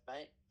explodes,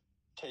 mate.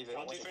 TV.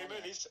 1, 2, 3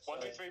 movies.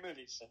 1, 2, 3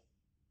 movies.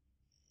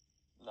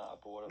 Nah, I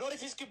bought it. Not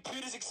if his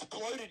computer's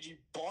exploded, you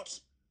bot.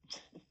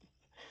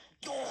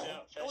 No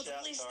one's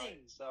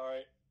listening.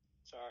 Sorry.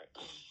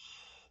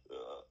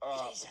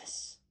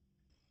 Jesus.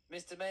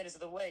 Misdemeanors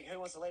of the week. Who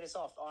wants to lead us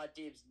off? I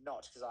dibs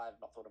not, because I have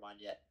not thought of mine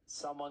yet.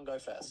 Someone go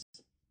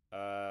first.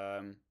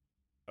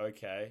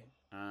 Okay.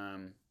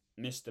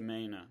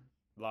 Misdemeanor.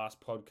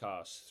 Last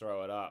podcast.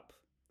 Throw it up.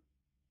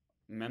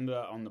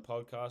 Remember on the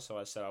podcast, so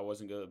I said I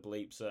wasn't going to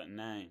bleep certain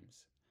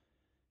names.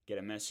 Get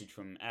a message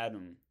from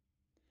Adam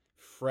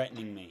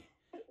threatening me.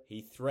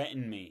 He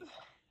threatened me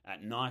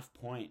at knife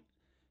point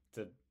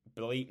to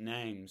bleep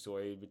names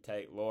or he would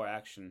take law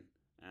action.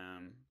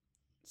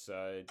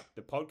 So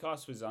the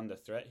podcast was under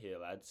threat here,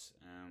 lads,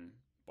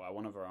 by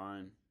one of our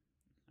own.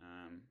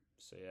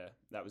 So yeah,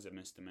 that was a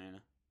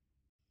misdemeanor.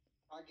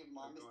 I give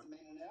my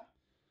misdemeanor now.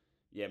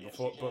 Yeah,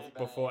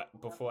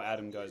 before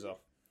Adam goes off.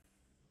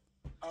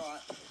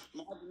 Alright,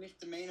 my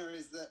misdemeanor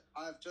is that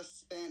I've just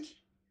spent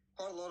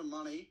quite a lot of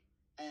money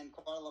and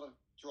quite a lot of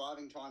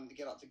driving time to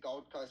get up to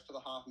Gold Coast for the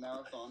half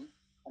marathon,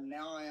 and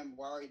now I am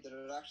worried that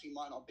it actually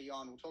might not be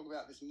on. We'll talk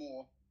about this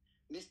more.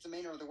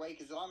 Misdemeanor of the week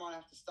is that I might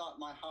have to start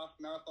my half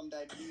marathon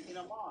debut in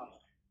a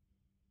mask.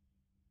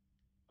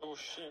 Oh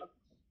shit.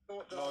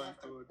 thought that No I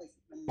have to good. replace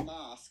the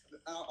mask.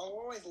 I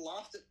always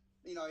laughed at,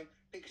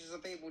 pictures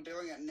of people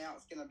doing it, and now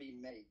it's going to be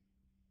me.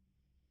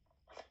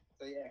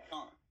 So yeah,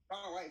 can't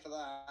wait for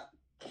that.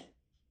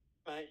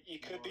 Mate, you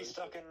could be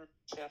stuck in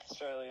South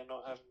Australia and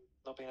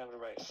not being able to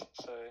race.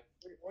 So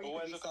Or you could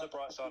always be look at the stuck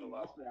bright side of in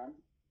life. lockdown.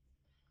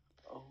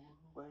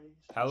 Always.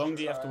 How long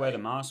do you have to wear the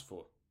mask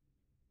for?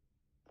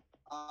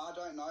 I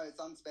don't know. It's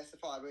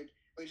unspecified.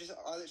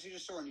 I literally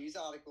just saw a news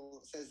article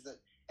that says that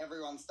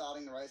everyone's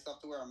starting the race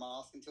off to wear a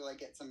mask until they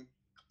get some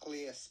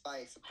clear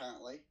space,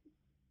 apparently.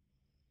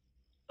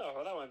 Oh,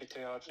 well, that won't be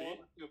too hard for you.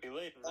 You'll be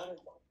leading, mate.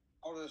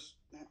 I'll just,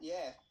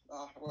 yeah.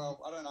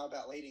 Well, I don't know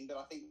about leading, but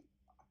I think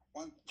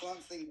once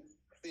things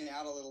thin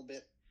out a little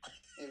bit,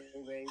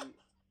 it'll be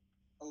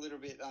a little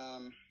bit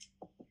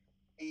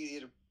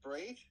easier to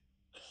breathe.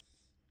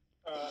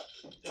 All right,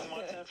 is it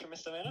my turn for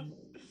Mr. Manor?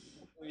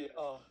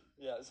 Yeah,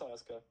 yeah, someone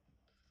else go.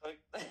 Like,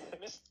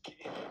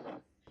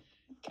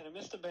 can a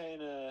Mr.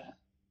 Banner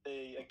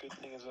be a good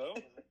thing as well?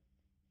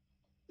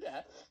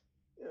 Yeah.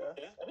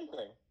 Yeah?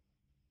 Anything.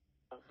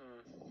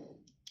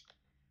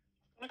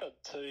 I've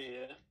got two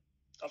here.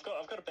 I've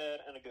got a bad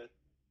and a good.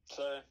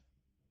 So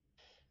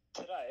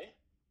today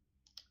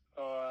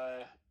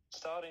I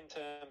start in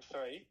term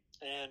 3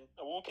 and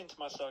I walk into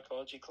my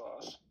psychology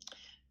class,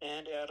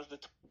 and out of the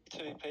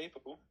two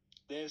people,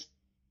 there's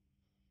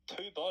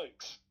 2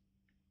 blokes.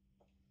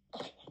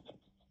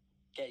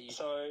 Get you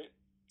So,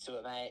 to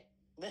it, mate.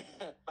 mate,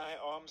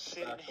 I'm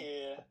sitting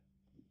here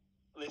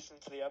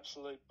listening to the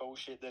absolute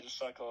bullshit that is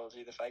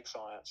psychology, the fake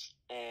science,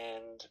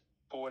 and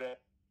bored out.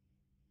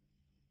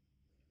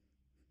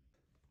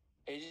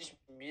 He just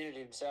muted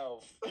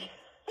himself.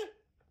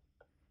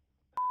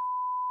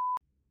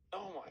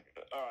 Oh my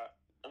god! All right,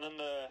 and then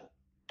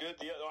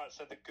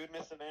so the good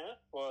Mr. Manor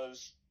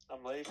was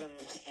I'm leaving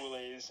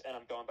Woolies and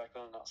I'm going back to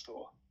the nut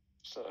store.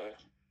 So,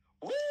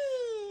 Woo!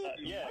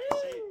 yeah,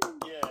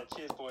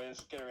 cheers, boys.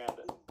 Get around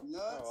it.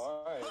 Nuts.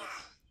 All right.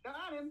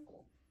 Got him.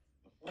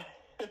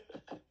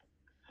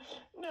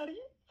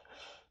 Nutty.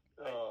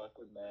 Oh,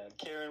 good man.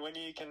 Kieran, when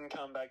you can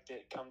come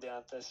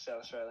down to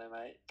South Australia,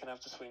 mate, can I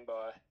have to swing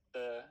by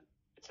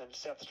it's in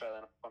South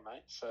Australia, one,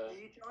 mate. So. Are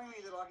you telling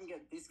me that I can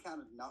get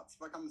discounted nuts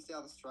if I come to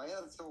South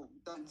Australia? That's all.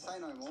 Don't say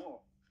no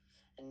more.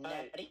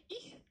 Mate. I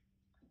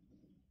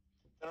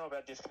don't know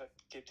about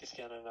get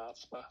discounted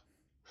nuts, but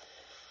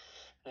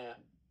yeah.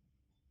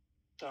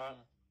 All right.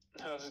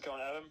 How's it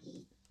going, Adam?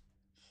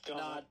 Go on,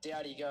 Nah, mate.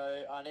 Dowdy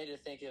go. I need to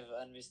think of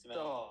a Mr.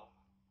 Manor.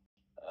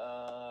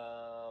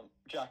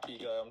 Jack, you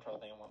go. I'm trying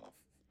to think of one.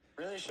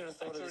 Really should have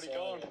thought It's of this already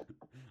earlier. gone.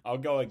 I'll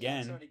go It's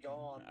again. already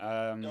gone.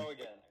 Go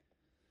again.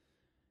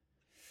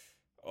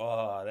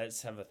 Oh,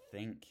 let's have a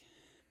think.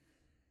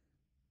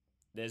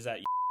 There's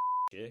that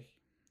chick.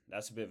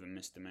 That's a bit of a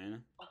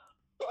misdemeanor.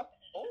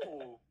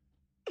 Oh.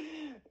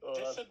 Oh,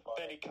 This that's a funny.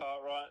 Benny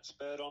Cartwright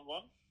spurred on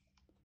one.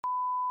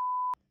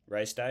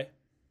 Race day.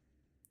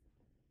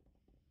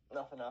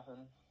 Nothing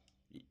happened.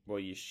 Well,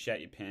 you shat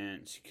your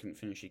pants. You couldn't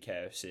finish your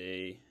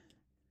KFC.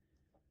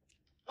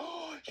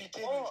 Oh, you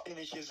didn't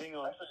finish your zing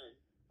on. Actually,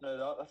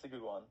 no, that's a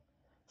good one.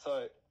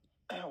 So,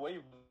 we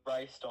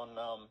raced on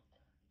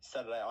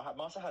Saturday. I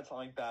must have had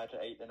something bad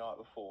to eat the night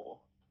before,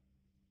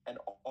 and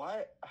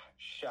I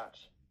shat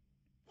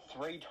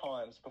 3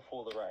 times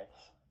before the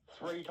race.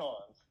 3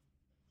 times.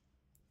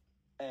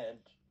 And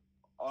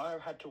I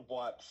had to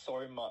wipe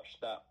so much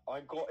that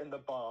I got in the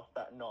bath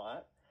that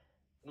night,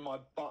 and my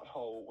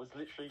butthole was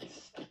literally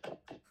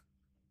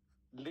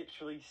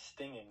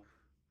stinging.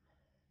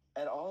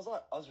 And I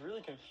was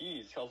really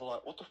confused. I was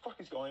like, what the fuck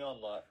is going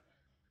on? Like,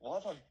 why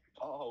is my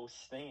butthole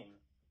stinging?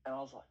 And I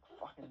was like,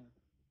 fucking,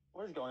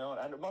 what is going on?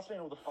 And it must have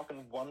been all the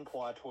fucking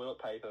 1-ply toilet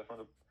paper from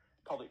the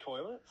public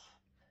toilets.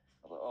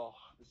 I was like, oh,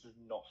 this is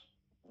not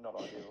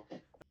ideal.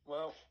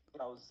 Well,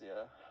 that was,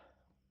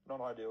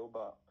 not ideal,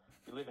 but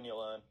you live and you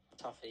learn.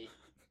 Toughie.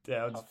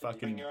 Dowd's Bring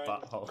fucking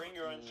butthole. Bring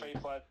your own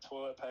 3-ply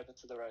toilet paper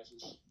to the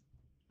races.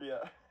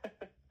 Yeah.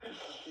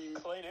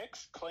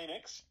 Kleenex,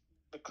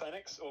 the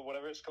Kleenex or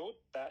whatever it's called,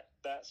 that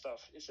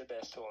stuff is the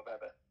best toilet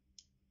paper.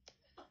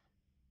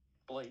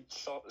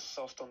 Bleach.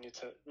 Soft on your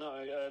toe.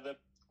 No,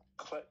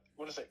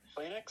 what is it?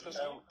 Kleenex or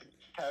something?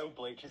 Kale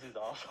bleaches his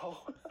asshole.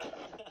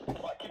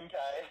 Like Kim K.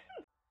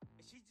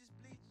 She just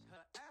bleached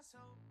her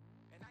asshole,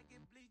 and I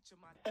get bleach on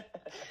my.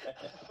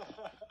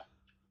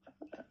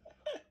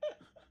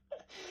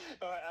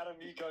 All right, Adam,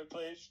 you go,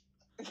 please.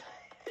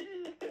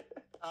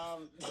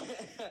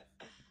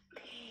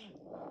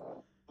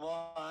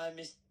 My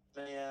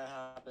misdemeanor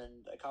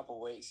happened a couple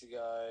of weeks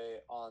ago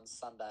on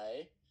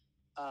Sunday.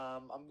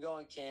 I'm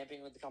going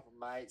camping with a couple of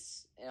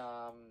mates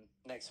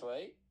next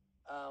week.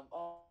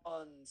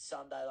 On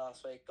Sunday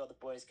last week, got the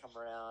boys come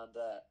around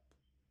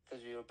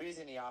because we were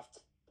busy in the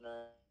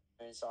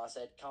afternoon. So I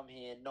said, come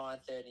here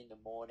 9:30 in the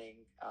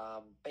morning.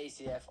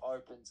 BCF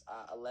opens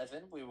at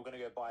 11. We were going to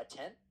go buy a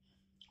tent.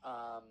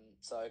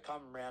 So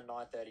come around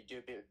 9:30, do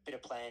a bit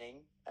of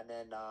planning, and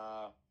then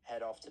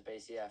head off to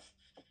BCF.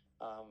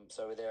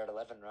 So we're there at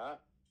 11, right?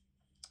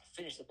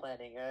 Finished the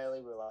planning early.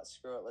 We were like,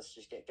 screw it, let's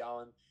just get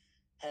going.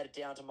 headed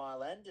down to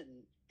Mile End,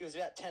 and it was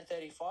about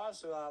 10:35.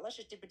 So let's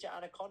just dip into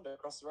Anaconda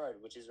across the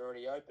road, which is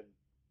already open.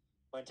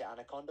 Went to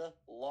Anaconda,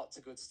 lots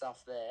of good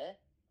stuff there.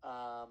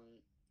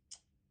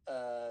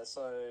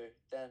 So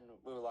then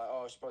we were like,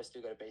 oh, I should probably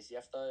still go to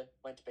BCF though.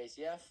 Went to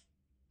BCF,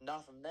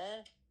 nothing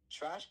there,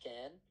 trash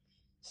can.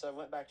 So I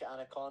went back to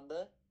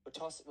Anaconda.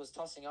 Was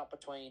tossing up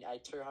between a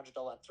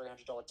 $200 and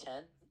 $300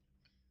 tent.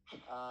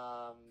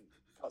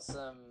 Got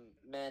some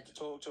man to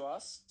talk to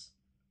us.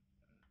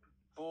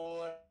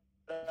 Bought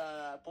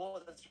the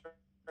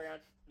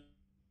 $300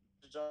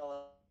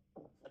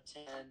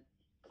 tent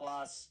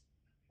plus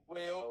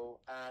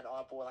wheel, and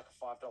I bought like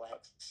a $5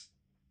 hex.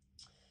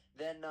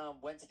 Then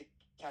went to the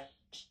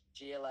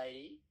cashier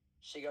lady.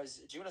 She goes,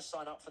 "Do you want to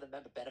sign up for the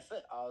member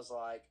benefit?" I was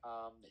like,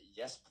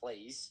 "Yes,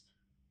 please."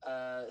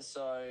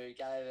 So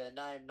gave her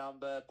name,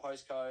 number,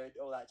 postcode,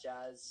 all that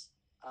jazz.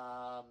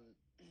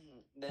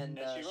 Then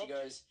she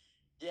goes,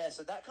 "Yeah,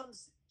 so that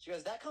comes." She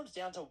goes, "That comes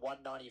down to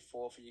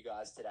 $194 for you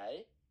guys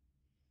today."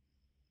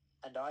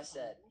 And I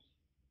said,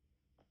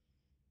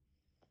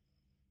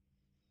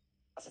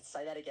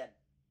 "Say that again."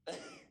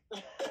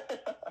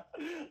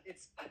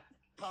 It's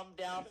come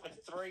down from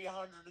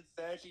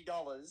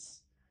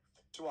 $330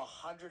 to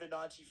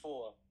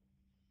 $194.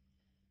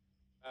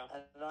 Wow.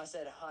 And I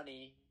said,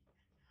 "Honey,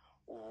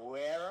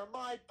 where are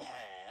my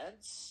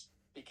pants?"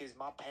 Because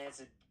my pants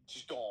had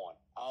just gone.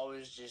 I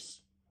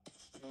was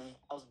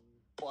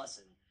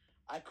bussing.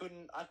 I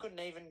couldn't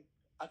even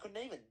at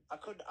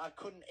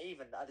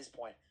this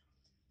point.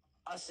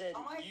 I said,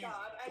 "Oh my "You've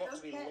God, I got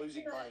just to be can't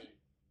losing even." money."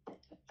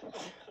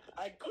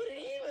 I couldn't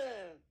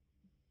even.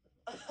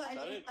 I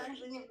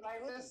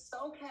just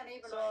so can't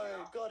even. So right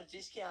now. got a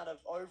discount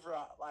of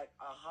over like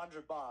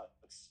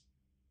 $100.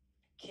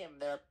 Kim,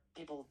 there are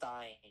people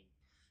dying.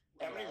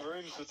 How many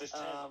rooms with this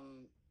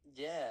tent?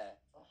 Yeah.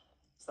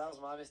 So that was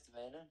my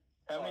misdemeanor.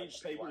 How many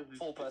just people one did this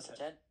full-person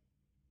tent?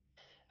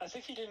 As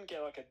if you didn't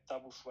get like a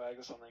double swag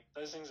or something.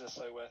 Those things are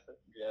so worth it.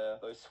 Yeah,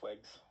 those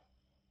swags.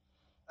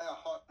 They are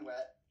hot and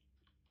wet.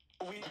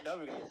 We didn't know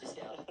we were going to get a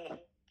discount.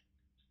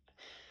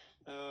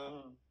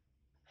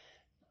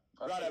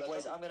 Righto,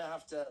 boys, I'm going to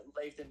have to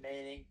leave the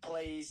meeting.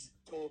 Please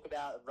talk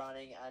about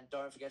running, and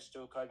don't forget to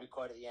do a Kobe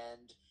quote at the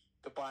end.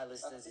 Goodbye,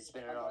 listeners. It's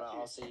been an honour.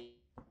 I'll see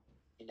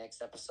you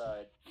next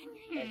episode.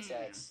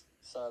 XX.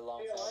 So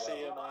long. See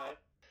you, mate.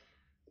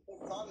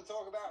 It's time to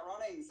talk about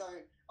running. So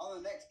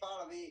on the next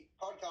part of the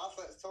podcast,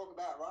 let's talk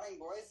about running,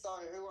 boys. So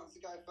who wants to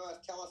go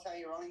first? Tell us how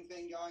your running's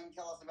been going.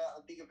 Tell us about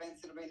the big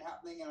events that have been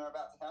happening and are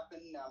about to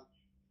happen.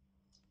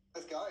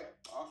 Let's go.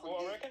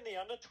 Well, I reckon the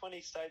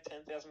under-20 state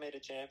 10,000 metre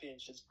champion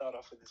should start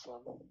off with this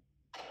one.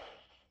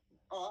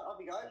 All right, off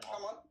you go.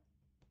 Come on.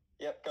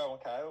 Yep, go on,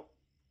 Kale.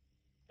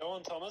 Go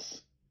on,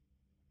 Thomas.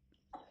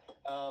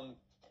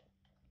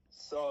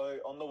 So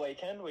on the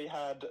weekend we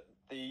had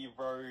the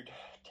Road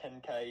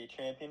 10K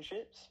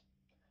Championships.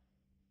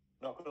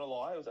 Not gonna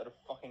lie, it was at a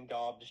fucking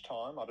garbage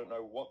time. I don't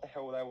know what the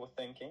hell they were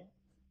thinking.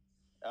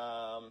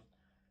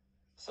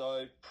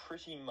 So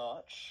pretty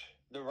much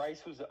the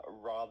race was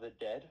rather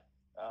dead.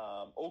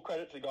 All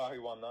credit to the guy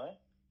who won though.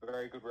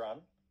 Very good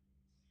run.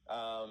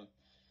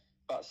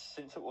 But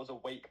since it was a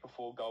week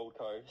before Gold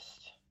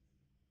Coast,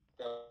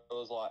 there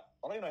was like,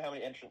 I don't even know how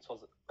many entrants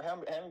was it. How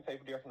many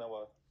people do you reckon there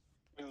were?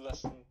 Maybe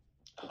less than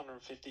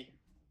 150.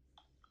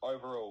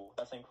 Overall,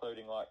 that's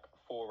including like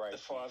 4 The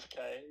races.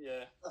 5K,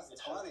 yeah. That's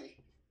tiny.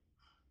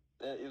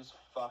 It was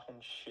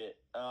fucking shit.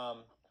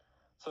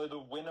 So the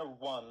winner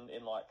won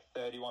in like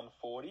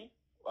 31:40.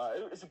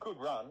 It's a good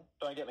run,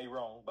 don't get me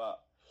wrong,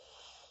 but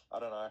I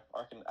don't know. I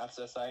reckon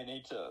SSA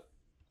need to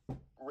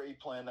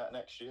replan that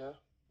next year.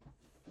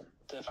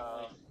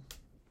 Definitely.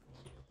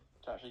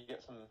 To actually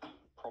get some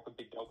proper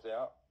big dogs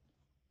out.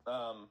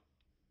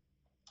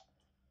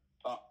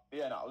 But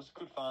yeah, no, it was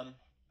good fun.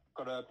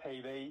 Got a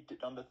PB,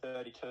 dipped under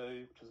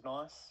 32, which was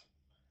nice.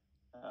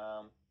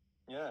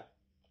 Yeah,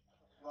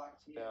 Right.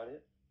 that's about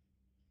it.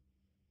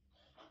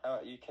 How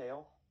about you,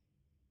 Kale?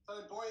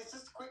 So, boys,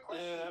 just a quick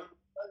question. Yeah.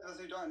 For those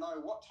who don't know,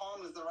 what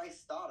time was the race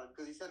started?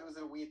 Because he said it was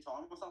at a weird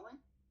time or something.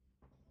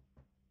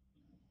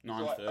 So,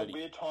 like, a 9:30.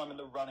 weird time in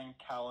the running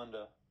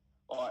calendar.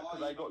 Like, 'cause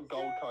they got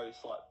Gold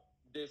Coast, like,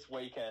 this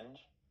weekend.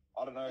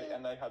 I don't know, Yeah.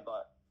 and they had,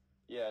 like,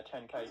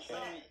 10K So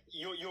chance.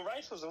 your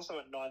race was also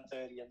at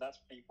 9:30, and that's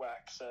pretty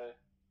whack, so...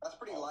 That's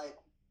pretty late.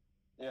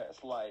 Yeah,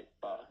 it's late,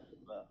 but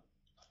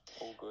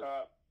all good.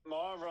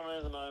 My runner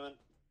at the moment,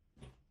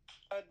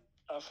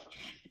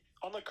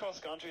 on the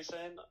cross-country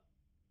scene,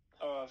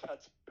 I've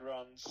had some good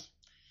runs,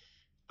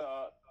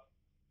 but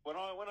when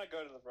I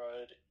go to the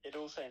road, it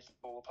all seems to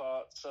fall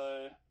apart,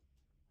 so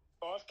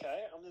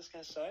 5K, I'm just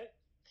going to say,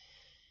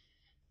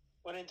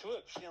 went into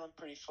it feeling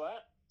pretty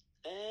flat,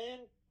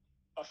 and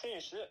I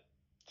finished it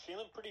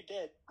feeling pretty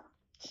dead,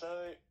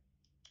 so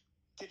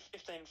did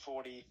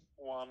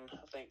 15:41,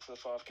 I think, for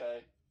the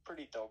 5K,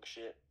 pretty dog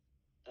shit.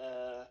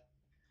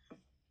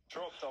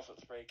 Dropped off at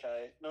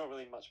 3K, not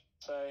really much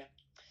to say.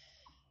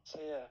 So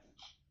yeah,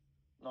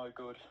 No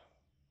good.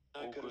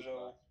 no All good good, at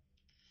all.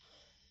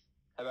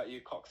 How about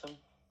you, Coxon?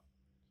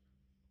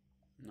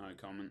 No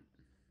comment.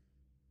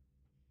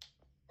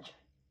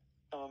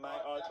 Come on, mate.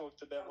 I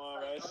talked about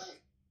my race.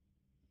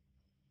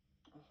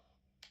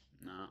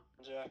 Nah.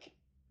 Jack.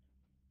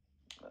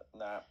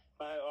 Nah.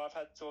 Mate, I've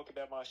had to talk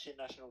about my shit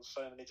nationals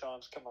so many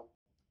times. Come on.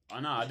 I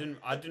know.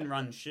 I didn't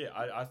run shit.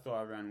 I thought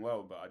I ran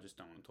well, but I just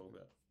don't want to talk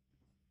about it.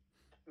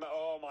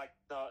 Oh my,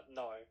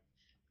 no.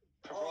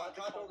 Alright,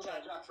 can I talk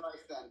about Jack's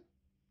race then?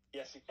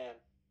 Yes, you can.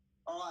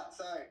 Alright,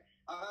 so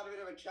I've had a bit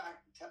of a chat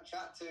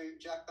to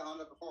Jack the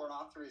Hunter before and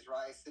after his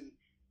race, and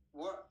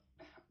what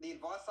the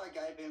advice I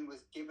gave him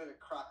was give it a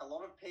crack. A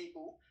lot of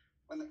people,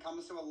 when it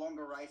comes to a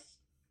longer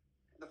race,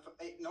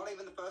 not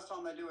even the first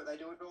time they do it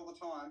all the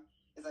time,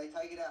 is they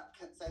take it out,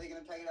 say they're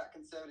going to take it out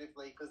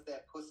conservatively because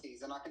they're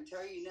pussies. And I can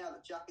tell you now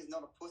that Jack is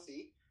not a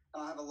pussy,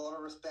 and I have a lot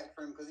of respect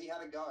for him because he had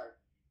a go.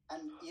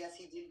 And yes,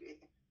 he did.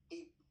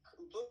 He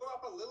blew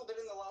up a little bit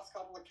in the last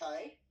couple of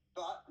K,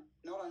 but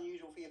not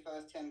unusual for your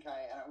first 10K,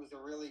 and it was a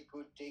really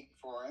good dig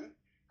for him.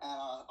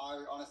 And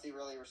I honestly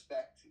really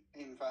respect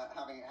him for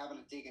having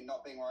a dig and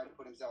not being worried to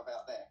put himself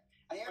out there.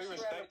 And he actually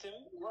respect him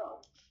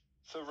well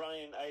for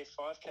running a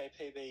 5K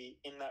PB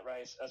in that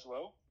race as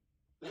well.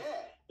 Yeah.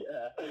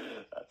 Yeah,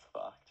 that's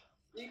fucked.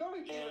 You got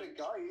to give it a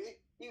go.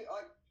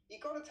 You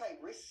got to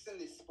take risks in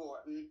this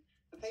sport, and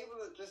the people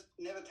that just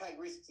never take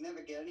risks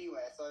never get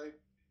anywhere. So,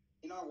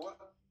 you know what?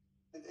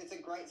 It's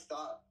a great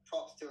start.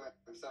 Props to it.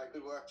 So,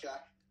 good work,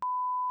 Jack.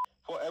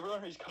 For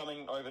everyone who's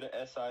coming over to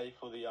SA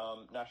for the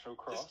National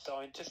Cross...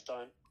 Just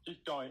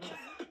don't.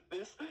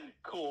 This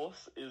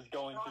course is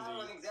going to Can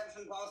I have an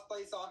exemption pass,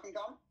 please, so I can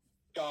come?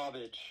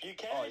 Garbage. You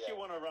can if you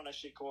want to run a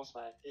shit course,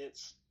 mate.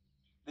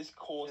 This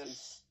course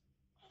is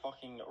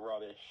fucking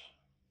rubbish.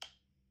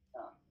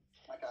 Oh,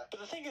 okay. But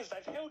the thing is,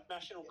 they've held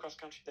national cross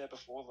country there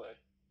before,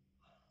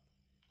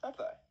 though. Have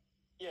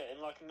they? Yeah,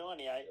 in like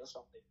 98 or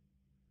something.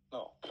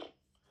 No.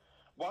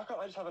 Why can't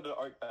they just have it at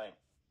Oakbank,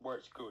 where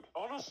it's good?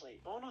 Honestly,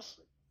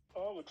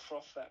 I would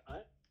froth that,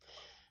 mate.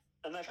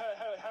 And they've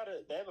had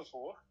it there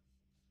before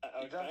at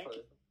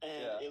Oakbank,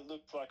 and it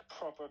looked like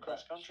proper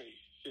cross country.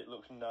 Shit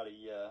looks nutty,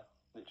 yeah,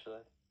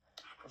 literally.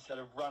 Instead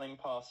of running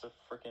past a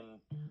freaking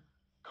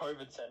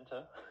COVID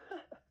centre.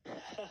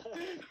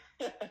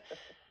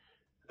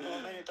 Well,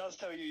 I mean, it does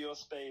tell you your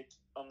speed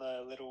on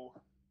the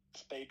little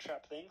speed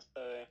trap thing,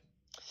 so...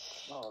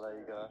 Oh, there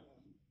you go.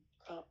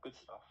 Good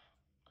stuff.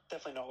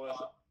 Definitely not worth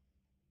it.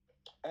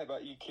 How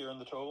about you, Kieran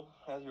the Tall?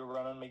 How's your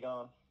running me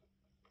going?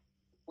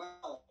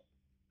 Well,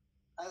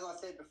 as I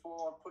said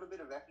before, I put a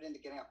bit of effort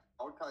into getting up to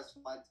Gold Coast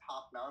for my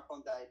half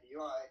marathon debut.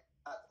 I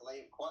had to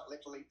leave quite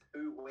literally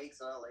 2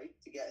 weeks early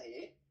to get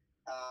here.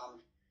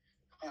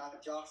 And I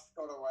just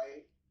got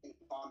away in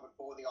time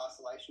before the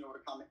isolation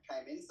order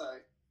came in.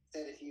 So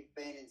said if you've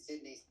been in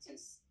Sydney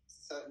since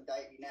a certain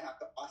date, you now have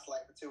to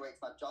isolate for 2 weeks.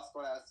 And I just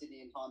got out of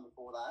Sydney in time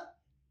before that.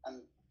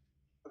 And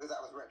because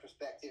that was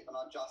retrospective, and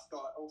I just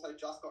got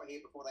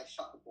here before they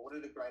shut the border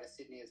to Greater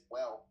Sydney as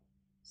well.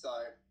 So,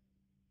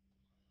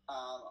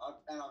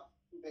 I've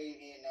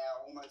been here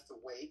now almost a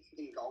week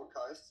in Gold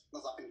Coast. I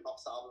was up in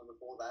Coffs Harbour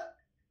before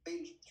that.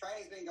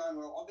 Training's been going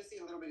well.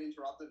 Obviously, a little bit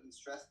interrupted and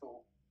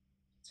stressful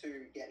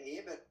to get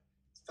here, but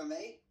for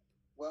me,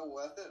 well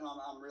worth it, and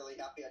I'm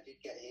really happy I did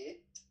get here.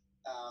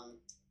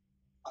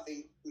 I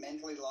think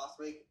mentally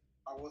last week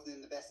I wasn't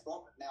in the best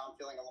spot, but now I'm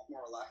feeling a lot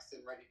more relaxed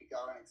and ready to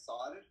go and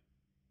excited.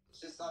 It's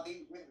just, I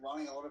think with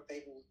running, a lot of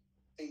people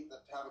think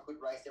that to have a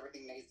good race,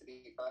 everything needs to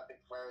be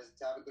perfect, whereas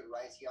to have a good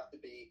race, you have to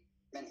be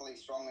mentally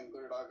strong and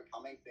good at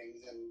overcoming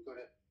things and good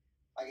at,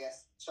 I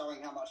guess,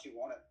 showing how much you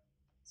want it.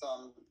 So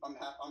I'm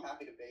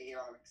happy to be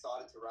here. I'm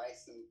excited to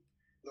race. And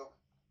look,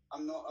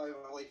 I'm not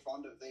overly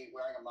fond of the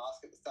wearing a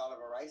mask at the start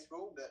of a race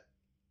rule, but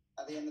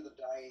at the end of the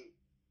day,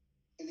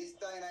 in this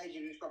day and age,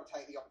 you've just got to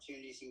take the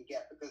opportunities you can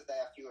get because they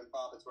are few and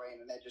far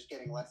between, and they're just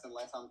getting less and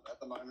less at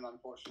the moment,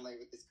 unfortunately,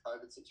 with this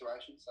COVID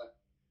situation. So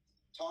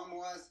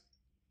time-wise,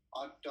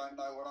 I don't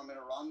know what I'm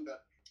going to run,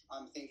 but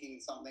I'm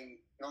thinking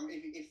something. If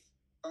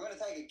I'm going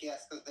to take a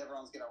guess, because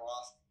everyone's going to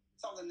ask,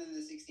 something in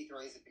the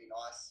 63s would be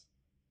nice.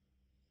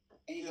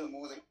 Anything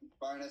more than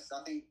bonus,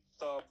 I think.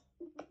 So,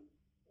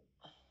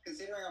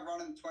 considering I've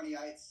run in the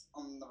 28s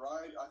on the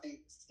road, I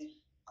think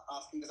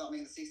asking for something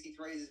in the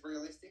 63s is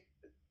realistic.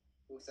 But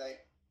we'll see.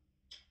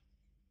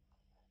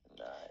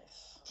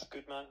 Nice. That's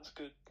good, man. That's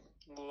good.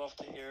 Love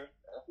to hear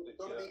it.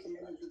 Got to be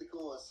committed to the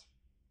cause.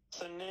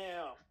 So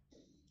now,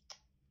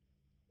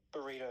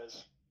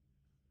 burritos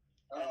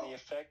and the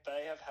effect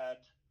they have had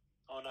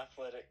on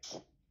athletics.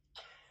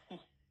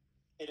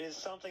 It is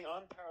something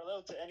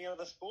unparalleled to any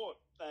other sport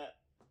that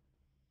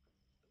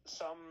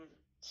some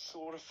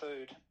sort of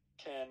food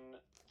can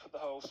put the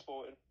whole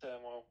sport in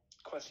turmoil,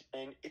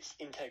 questioning its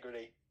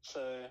integrity.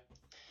 So,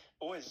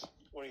 boys,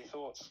 what are your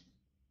thoughts?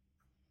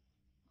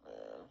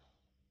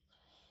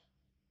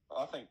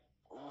 I think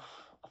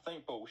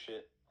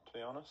bullshit, to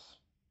be honest.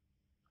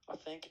 I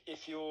think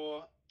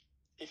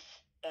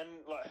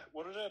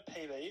what are the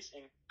PBs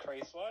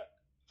increased like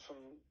from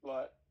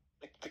like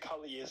a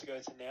couple of years ago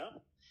to now?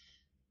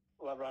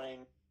 Like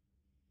running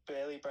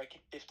barely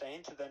breaking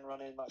 15 to then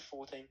running like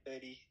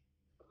 14:30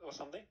 or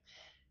something,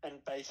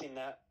 and basing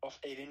that off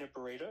eating a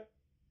burrito.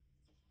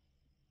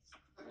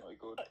 Not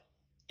good.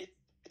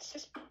 It's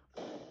just.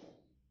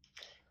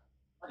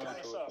 Okay,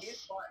 Not so good.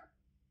 here's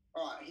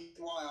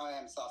why I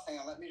am sus. Hang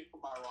on, let me just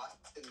put my rice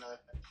in the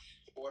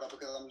water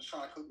because I'm just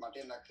trying to cook my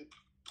dinner. Could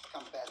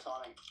come bad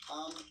timing.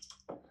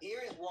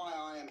 Here is why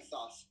I am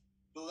sus.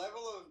 The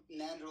level of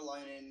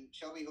nandrolone in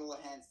Shelby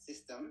Houlihan's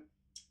system.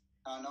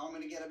 I know I'm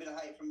going to get a bit of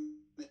hate from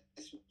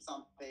this from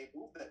some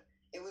people, but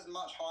it was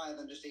much higher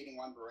than just eating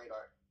one burrito.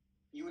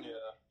 You would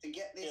to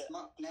get this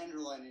much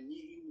nandrolone, and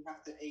you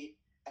have to eat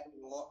a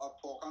lot of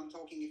pork. I'm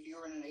talking if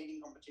you're in an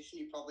eating competition,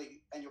 you probably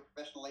and you're a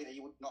professional eater,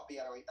 you would not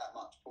be able to eat that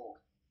much pork.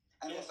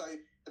 And also,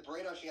 the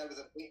burrito she had was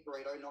a beef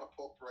burrito, not a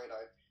pork burrito.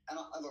 And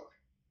look,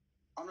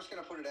 I'm just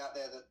going to put it out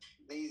there that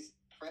these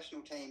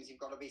professional teams,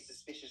 you've got to be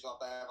suspicious of.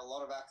 They have a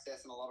lot of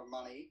access and a lot of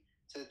money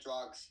to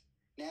drugs.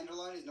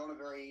 Nandrolone is not a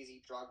very easy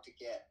drug to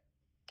get.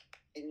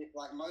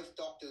 Like most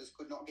doctors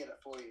could not get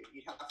it for you.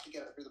 You have to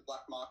get it through the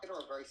black market or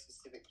a very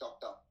specific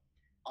doctor.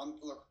 I'm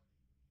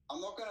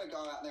not going to go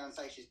out there and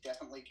say she's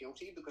definitely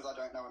guilty because I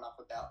don't know enough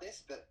about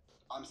this, but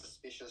I'm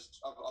suspicious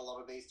of a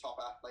lot of these top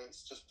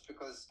athletes just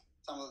because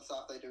some of the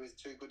stuff they do is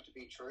too good to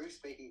be true,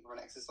 speaking from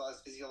an exercise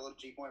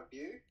physiology point of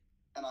view.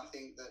 And I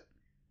think that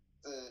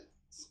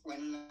when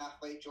an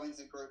athlete joins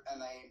a group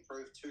and they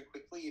improve too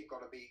quickly, you've got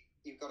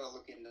to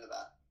look into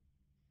that.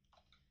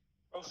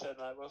 Well said,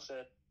 mate. Well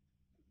said.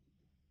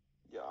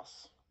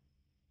 Yes.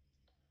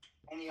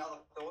 Any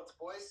other thoughts,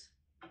 boys?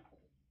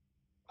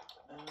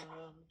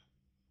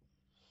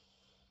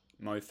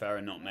 Mo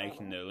Farah not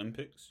making the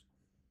Olympics.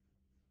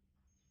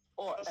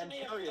 Oh, Doesn't and he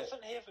have- Chariot.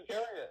 doesn't he have-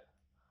 Chariot.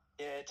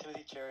 Yeah,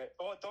 Timothy Chariot.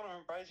 Oh,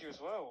 Donovan Brazier as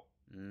well.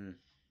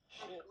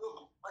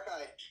 Look,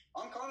 okay,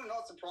 I'm kind of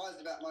not surprised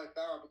about Mo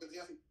Farah because he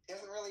hasn't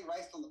really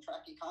raced on the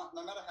track. You can't,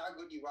 no matter how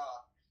good you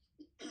are,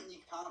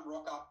 you can't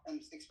rock up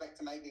and expect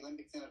to make the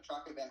Olympics in a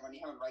track event when you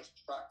haven't raced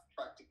track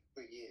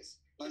for years.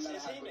 No Is matter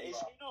how he good you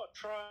are. not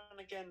trying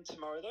again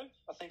tomorrow, though?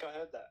 I think I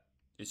heard that.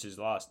 It's his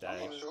last I'm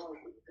day. not sure.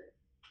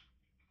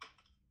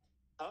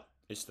 Huh?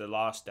 It's the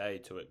last day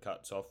till it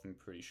cuts off, I'm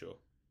pretty sure.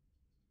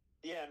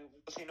 Yeah, and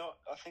was he not?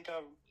 I think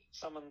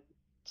someone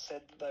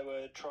said that they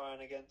were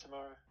trying again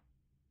tomorrow,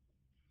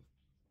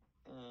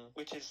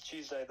 which is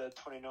Tuesday the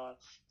 29th.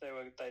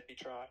 They'd be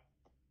trying.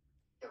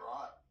 You're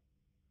right.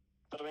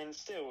 But I mean,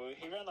 still,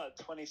 he ran like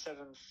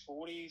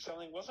 27:40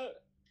 something, was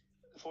it?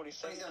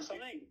 47 or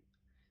something?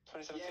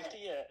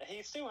 27:50, yeah.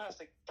 He still has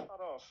to cut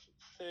off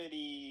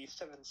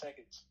 37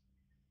 seconds.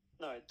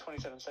 No,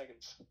 27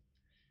 seconds.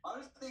 I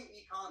just think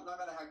you can't, no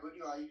matter how good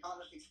you are, you can't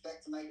just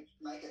expect to make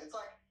it. It's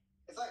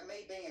like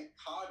me being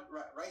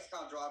a race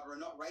car driver and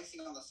not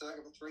racing on the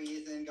circuit for 3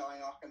 years and then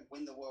going off and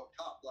win the World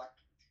Cup.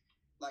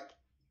 Like,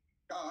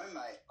 go home,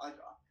 mate.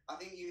 I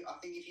think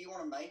if you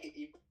want to make it,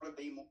 you've got to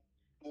be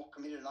more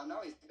committed. And I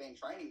know he's been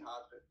training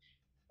hard, but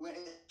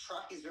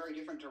track is very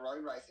different to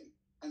road racing.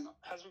 And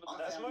has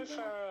Mo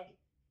Farah,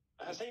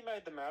 has he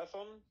made the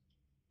marathon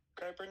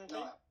Great Britain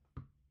team?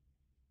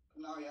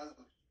 No, he hasn't.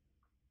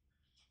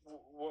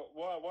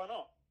 Why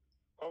not?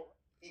 Oh,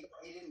 he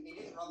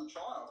didn't run the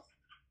trials.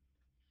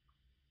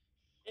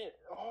 Yeah.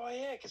 Oh,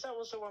 yeah, because that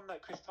was the one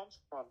that Chris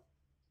Thompson won.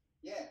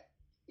 Yeah,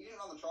 he didn't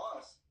run the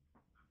trials.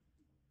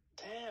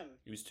 Damn.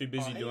 He was too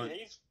busy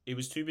He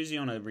was too busy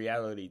on a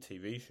reality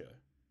TV show.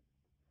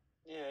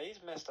 Yeah,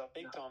 he's messed up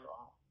big time.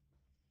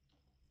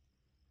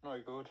 No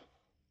good.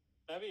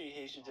 Maybe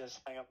he should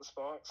just hang up the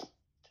spikes.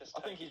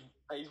 I think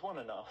he's won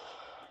enough.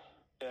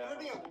 Yeah. It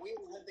would be a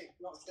weird Olympics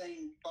not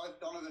seeing both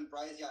Donovan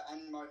Brazier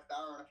and Mo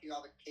Farah and a few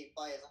other key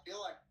players. I feel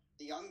like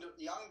the young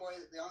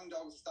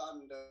dogs are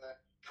starting to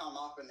come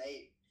up and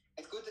eat.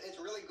 It's good. It's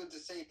really good to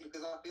see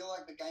because I feel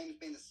like the game's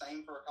been the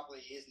same for a couple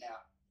of years now.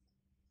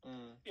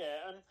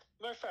 Yeah, and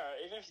Mo Farah,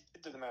 even if he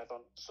did do the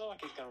marathon, it's not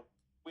like he's going to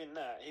win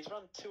that. He's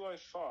run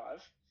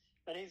 2:05,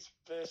 and he's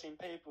versing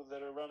people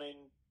that are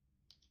running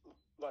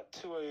like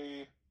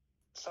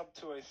sub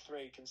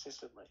 2:03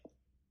 consistently.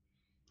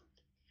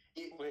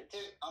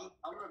 I'm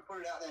going to put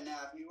it out there now.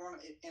 If you run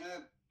in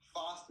a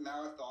fast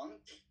marathon,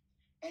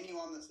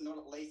 anyone that's not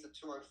at least a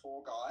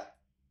 2:04 guy,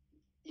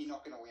 you're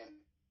not going to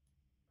win.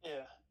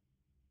 Yeah.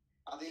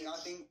 I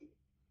think.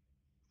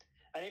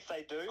 And if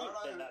they do,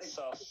 then that's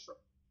sus.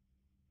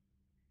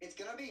 It's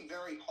going to be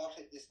very hot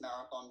at this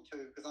marathon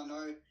too, because I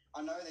know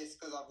this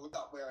because I've looked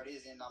up where it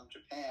is in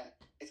Japan.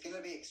 It's going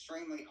to be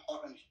extremely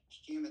hot and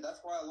humid. That's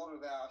why a lot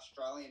of our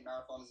Australian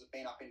marathoners have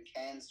been up in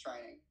Cairns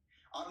training.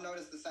 I've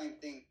noticed the same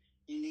thing.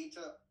 You need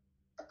to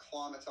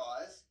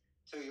acclimatise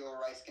to your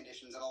race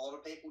conditions, and a lot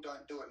of people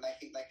don't do it, and they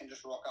think they can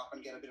just rock up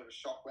and get a bit of a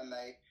shock when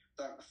they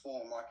don't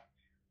perform. Like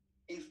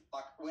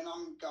when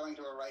I'm going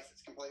to a race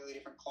that's completely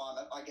different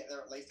climate, I get there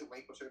at least a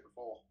week or two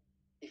before,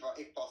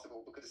 if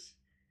possible, because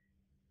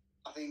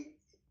I think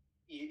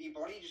your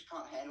body just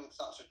can't handle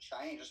such a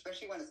change,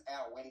 especially when it's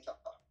our winter.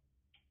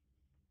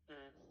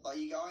 Like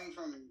you're going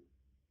from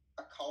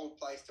a cold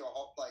place to a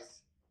hot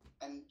place,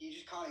 and you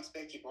just can't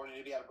expect your body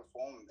to be able to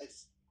perform.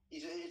 It's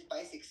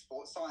basic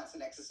sports science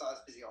and exercise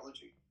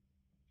physiology.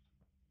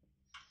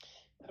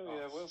 Oh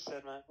yeah, well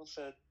said, mate. Well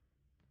said.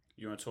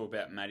 You want to talk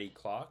about Maddie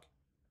Clark?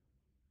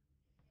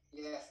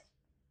 Yes.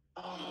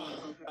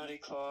 Oh, Matty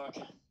Clark.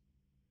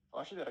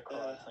 I actually got a cry.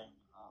 Yeah. Thing.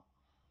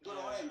 Good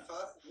on him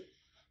first.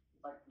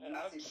 Like, An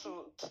massive.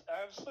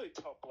 absolute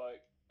top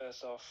bloke,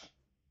 first off.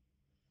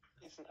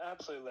 He's an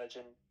absolute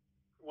legend.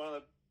 One of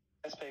the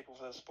best people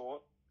for the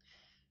sport.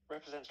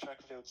 Represents track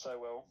and field so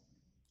well.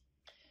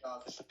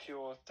 Just the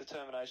pure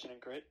determination and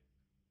grit.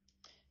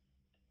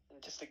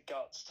 And just the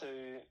guts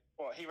to...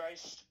 Well, he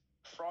raced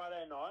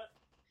Friday night,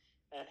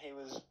 and he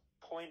was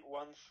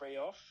 0.13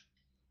 off.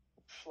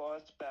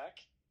 Flies back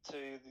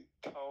to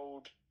the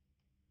cold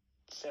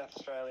South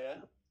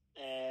Australia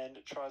and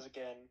tries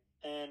again.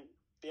 And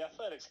the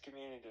athletics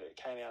community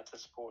came out to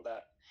support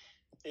that.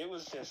 It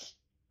was just...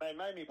 It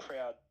made me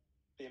proud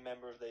to be a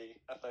member of the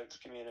athletics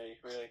community,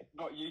 really.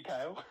 Not you,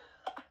 Kale.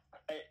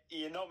 Hey,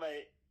 you're not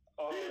me.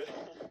 Oh...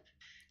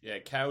 Yeah,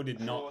 Cal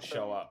did not Awesome.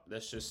 show up.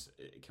 That's just...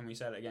 Can we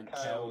say that again?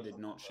 Cal did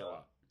not show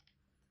up.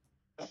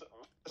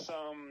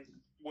 Some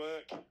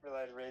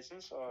work-related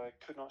reasons, I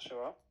could not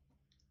show up.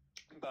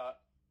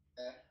 But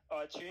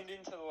I tuned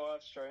into the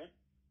live stream,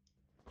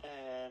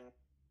 and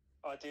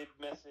I did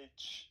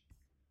message,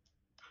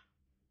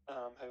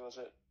 who was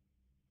it?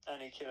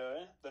 Annie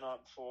Kiddo, the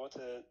night before,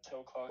 to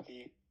tell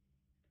Clarkey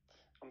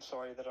I'm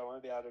sorry that I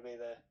won't be able to be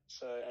there.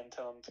 So, and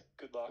tell him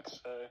good luck.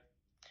 So,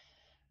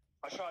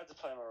 I tried to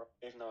play my role,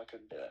 even though I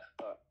couldn't be there.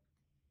 But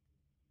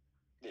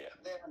yeah,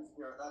 There in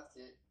spirit, that's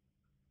it.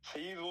 for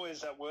you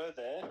boys that were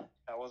there,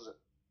 how was it?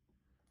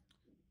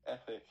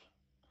 Epic.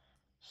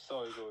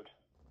 So good.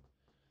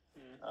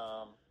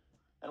 Mm.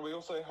 And we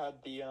also had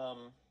the,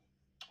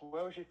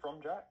 where was she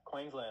from, Jack?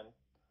 Queensland.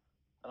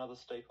 Another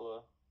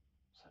steepler.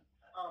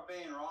 Oh,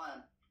 being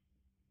Ryan.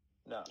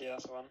 No. Yeah,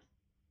 that's the one.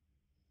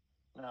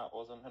 No, it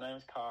wasn't. Her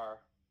name's Cara.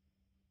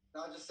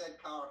 No, I just said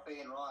Cara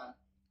Fee and Ryan.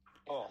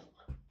 Oh.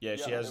 Yeah,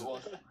 she has... It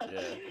was.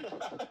 Yeah.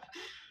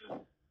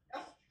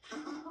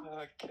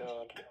 Oh,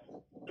 God.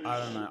 I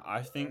don't know.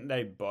 I think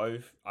they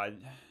both...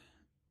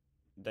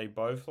 They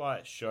both,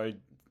 like, showed...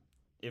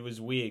 It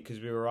was weird, because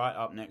we were right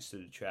up next to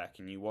the track,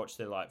 and you watch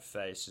their, like,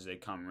 face as they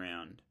come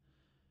round.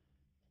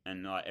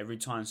 And, like, every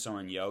time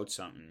someone yelled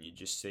something, you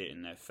just see it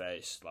in their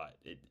face.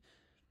 Like,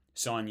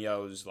 someone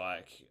yells,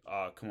 like,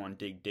 oh, come on,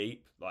 dig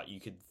deep. Like, you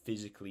could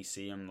physically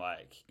see them,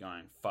 like,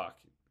 going, fuck,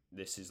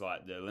 this is,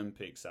 like, the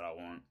Olympics that I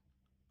want.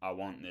 I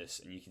want this.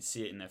 And you can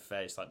see it in their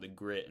face, like, the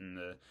grit and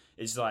the...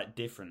 It's, like,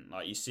 different.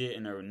 Like, you see it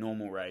in a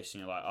normal race,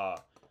 and you're like, oh,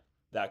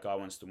 that guy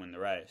wants to win the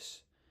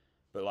race.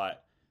 But, like,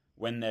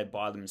 when they're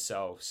by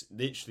themselves,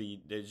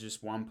 literally, there's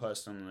just one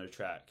person on the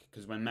track.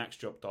 Because when Max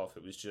dropped off,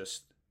 it was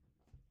just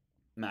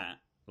Matt.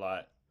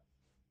 Like,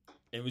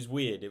 it was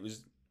weird. It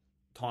was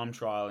time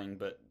trialing,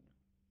 but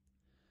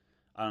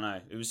I don't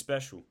know. It was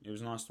special. It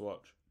was nice to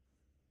watch.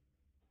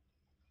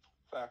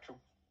 Factual.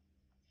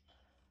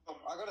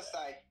 I gotta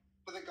say,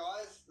 for the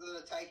guys that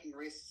are taking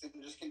risks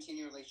and just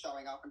continually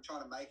showing up and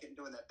trying to make it and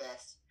doing their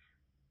best,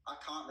 I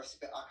can't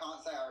say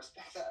I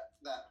respect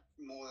that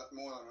more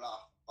than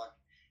enough. Like,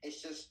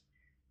 it's just,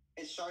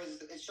 it shows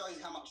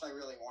how much they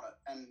really want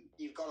it, and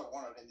you've got to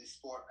want it in this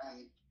sport,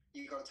 and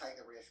you've got to take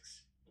the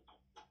risks.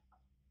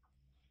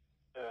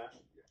 Yeah.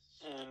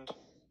 And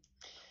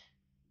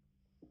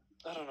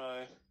I don't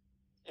know.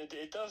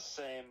 It does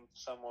seem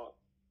somewhat,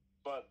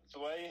 but the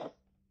way.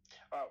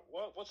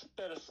 What's a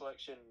better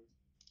selection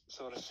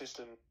sort of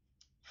system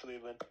for the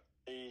Olympics?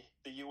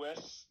 The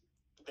US,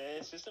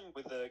 their system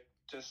with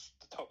just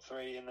the top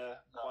three in the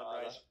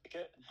one race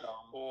ticket,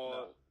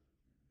 or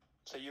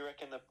so you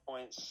reckon the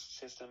points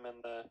system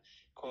and the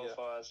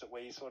qualifiers that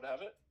we sort of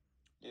have it?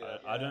 Yeah.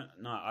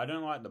 I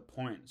don't like the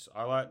points.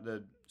 I like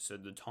the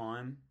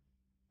time.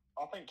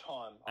 I think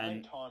time.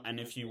 And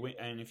if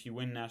you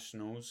win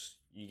nationals,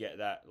 you get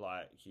that,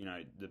 like, you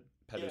know, the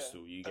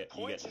pedestal. You get the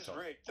top.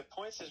 The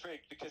points is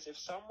rigged because if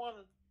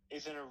someone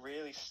is in a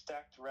really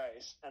stacked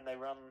race and they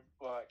run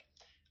like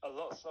a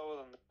lot slower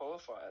than the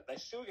qualifier, they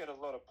still get a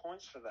lot of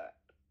points for that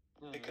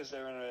because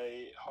they're in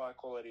a high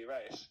quality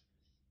race.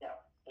 Yeah.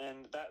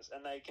 And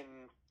they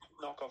can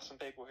knock off some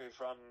people who've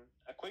run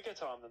a quicker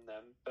time than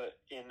them, but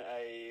in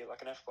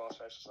an F class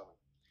race or something.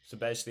 So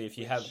basically, if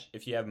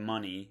you have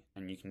money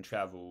and you can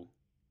travel,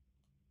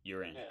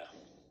 you're in. Yeah.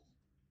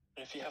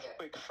 And if you have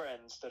quick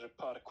friends that are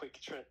part of quick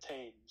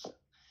teams,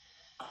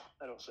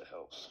 that also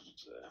helps.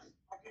 So.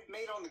 I did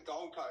meet on the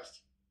Gold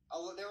Coast.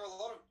 There were a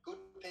lot of good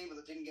people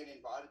that didn't get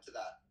invited to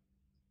that.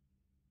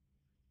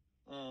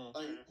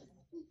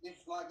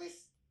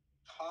 This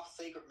half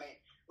secret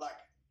meet. Like,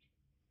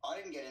 I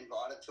didn't get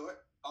invited to it.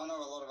 I know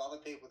a lot of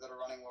other people that are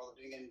running well that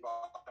didn't get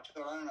invited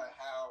to it. I don't know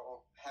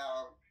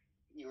how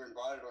you were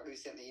invited or who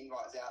sent the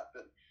invites out,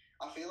 but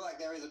I feel like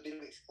there is a bit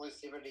of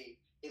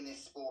exclusivity in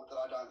this sport that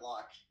I don't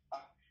like.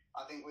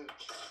 I think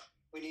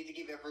we need to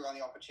give everyone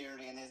the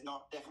opportunity, and there's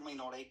definitely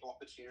not equal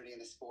opportunity in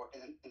this sport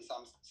in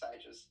some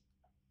stages.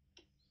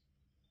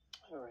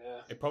 Oh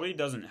yeah. It probably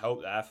doesn't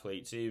help the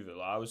athletes either.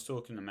 Like, I was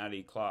talking to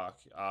Matty Clark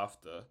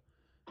after.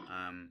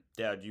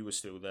 Dad, you were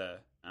still there.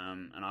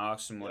 And I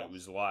asked him what it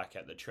was like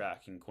at the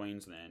track in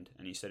Queensland,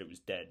 and he said it was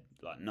dead.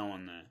 Like, no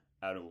one there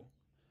at all.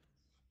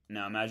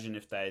 Now imagine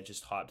if they had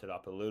just hyped it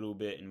up a little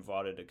bit,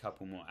 invited a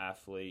couple more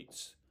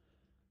athletes.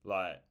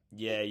 Like,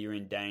 yeah, you're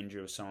in danger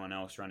of someone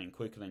else running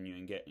quicker than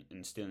you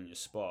and stealing your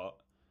spot,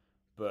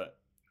 but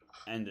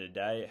end of the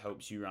day, it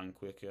helps you run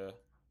quicker,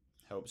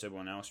 helps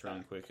everyone else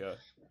run quicker.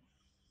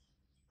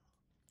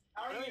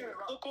 I mean,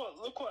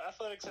 look what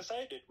Athletics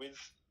SA did with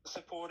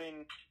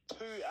supporting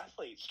 2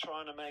 athletes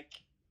trying to make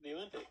the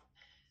Olympic.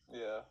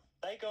 Yeah.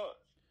 They got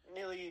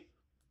nearly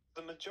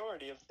the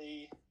majority of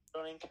the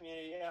running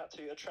community out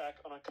to a track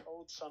on a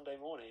cold Sunday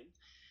morning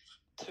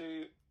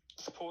to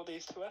support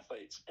these 2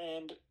 athletes.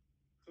 And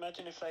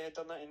imagine if they had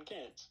done that in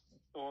Cairns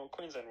or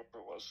Queensland, wherever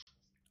it was.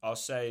 I'll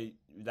say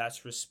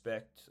that's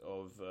respect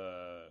of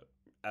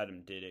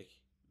Adam Diddick.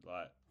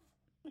 Like,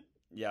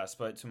 yeah, I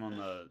spoke to him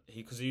on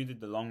because he did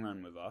the long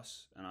run with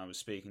us, and I was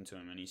speaking to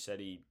him, and he said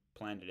he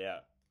planned it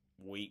out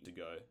weeks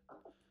ago,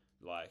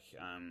 like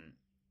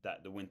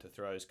that the Winter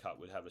Throws Cup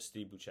would have a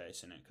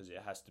steeplechase in it because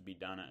it has to be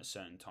done at a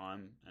certain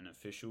time and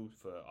official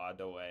for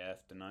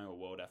IAAF to know, or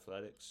World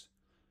Athletics.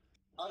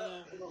 I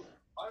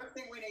don't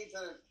think we need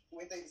to,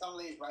 with some of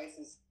these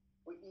races,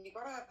 you've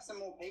got to have some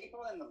more people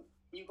in them.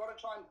 You've got to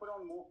try and put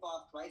on more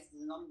fast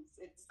races, and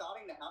it's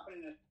starting to happen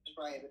in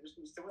Australia, but just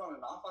still not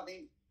enough. I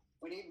think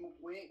we need more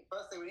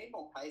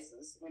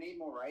paces. We need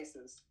more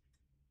races.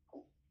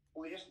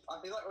 I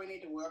feel like we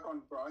need to work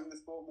on growing the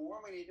sport more,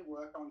 and we need to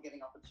work on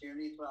getting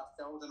opportunities for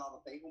ourselves and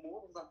other people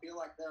more, because I feel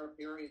like there are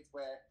periods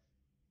where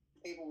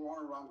people want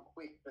to run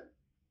quick, but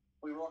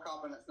we rock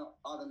up and it's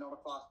either not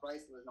a fast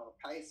race, or there's not a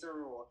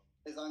pacer, or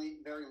there's only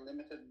very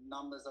limited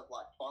numbers of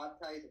like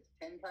 5Ks or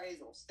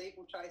 10Ks or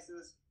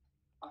steeplechases.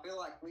 I feel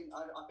like we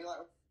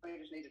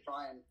just need to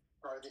try and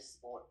grow this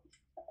sport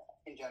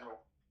in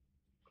general.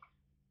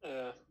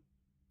 Yeah.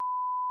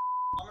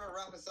 I'm going to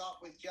wrap us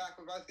up with Jack.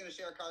 We're both going to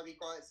share a Kobe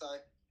quote. So,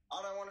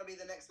 I don't want to be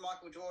the next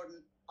Michael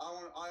Jordan. I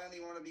only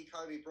want to be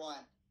Kobe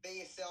Bryant. Be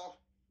yourself.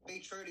 Be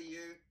true to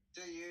you.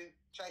 Do you.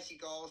 Chase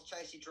your goals.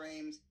 Chase your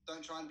dreams.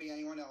 Don't try and be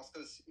anyone else,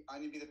 because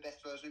only be the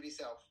best version of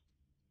yourself.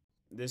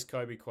 This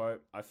Kobe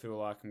quote, I feel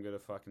like I'm going to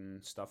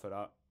fucking stuff it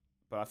up.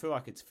 But I feel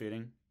like it's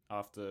fitting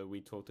after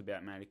we talked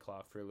about Matty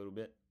Clark for a little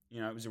bit.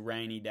 You know, it was a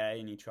rainy day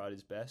and he tried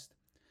his best.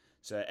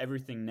 So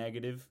everything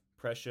negative,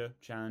 pressure,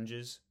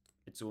 challenges,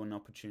 it's all an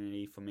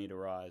opportunity for me to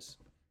rise.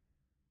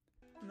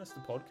 And that's the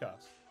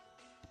podcast.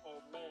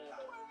 Oh, man.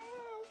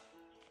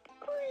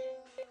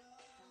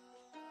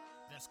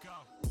 Let's go.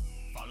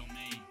 Follow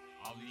me.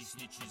 All these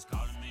snitches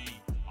calling me.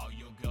 All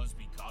your girls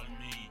be calling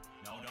me.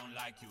 No, don't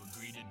like you,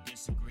 agree to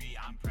disagree.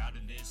 I'm proud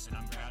of this and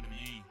I'm proud of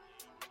me.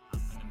 I'm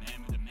the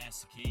man with the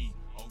master key.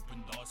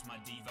 Open doors, my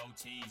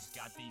devotees.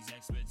 Got these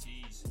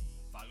expertise.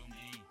 Follow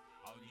me.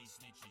 All these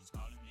snitches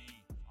calling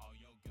me.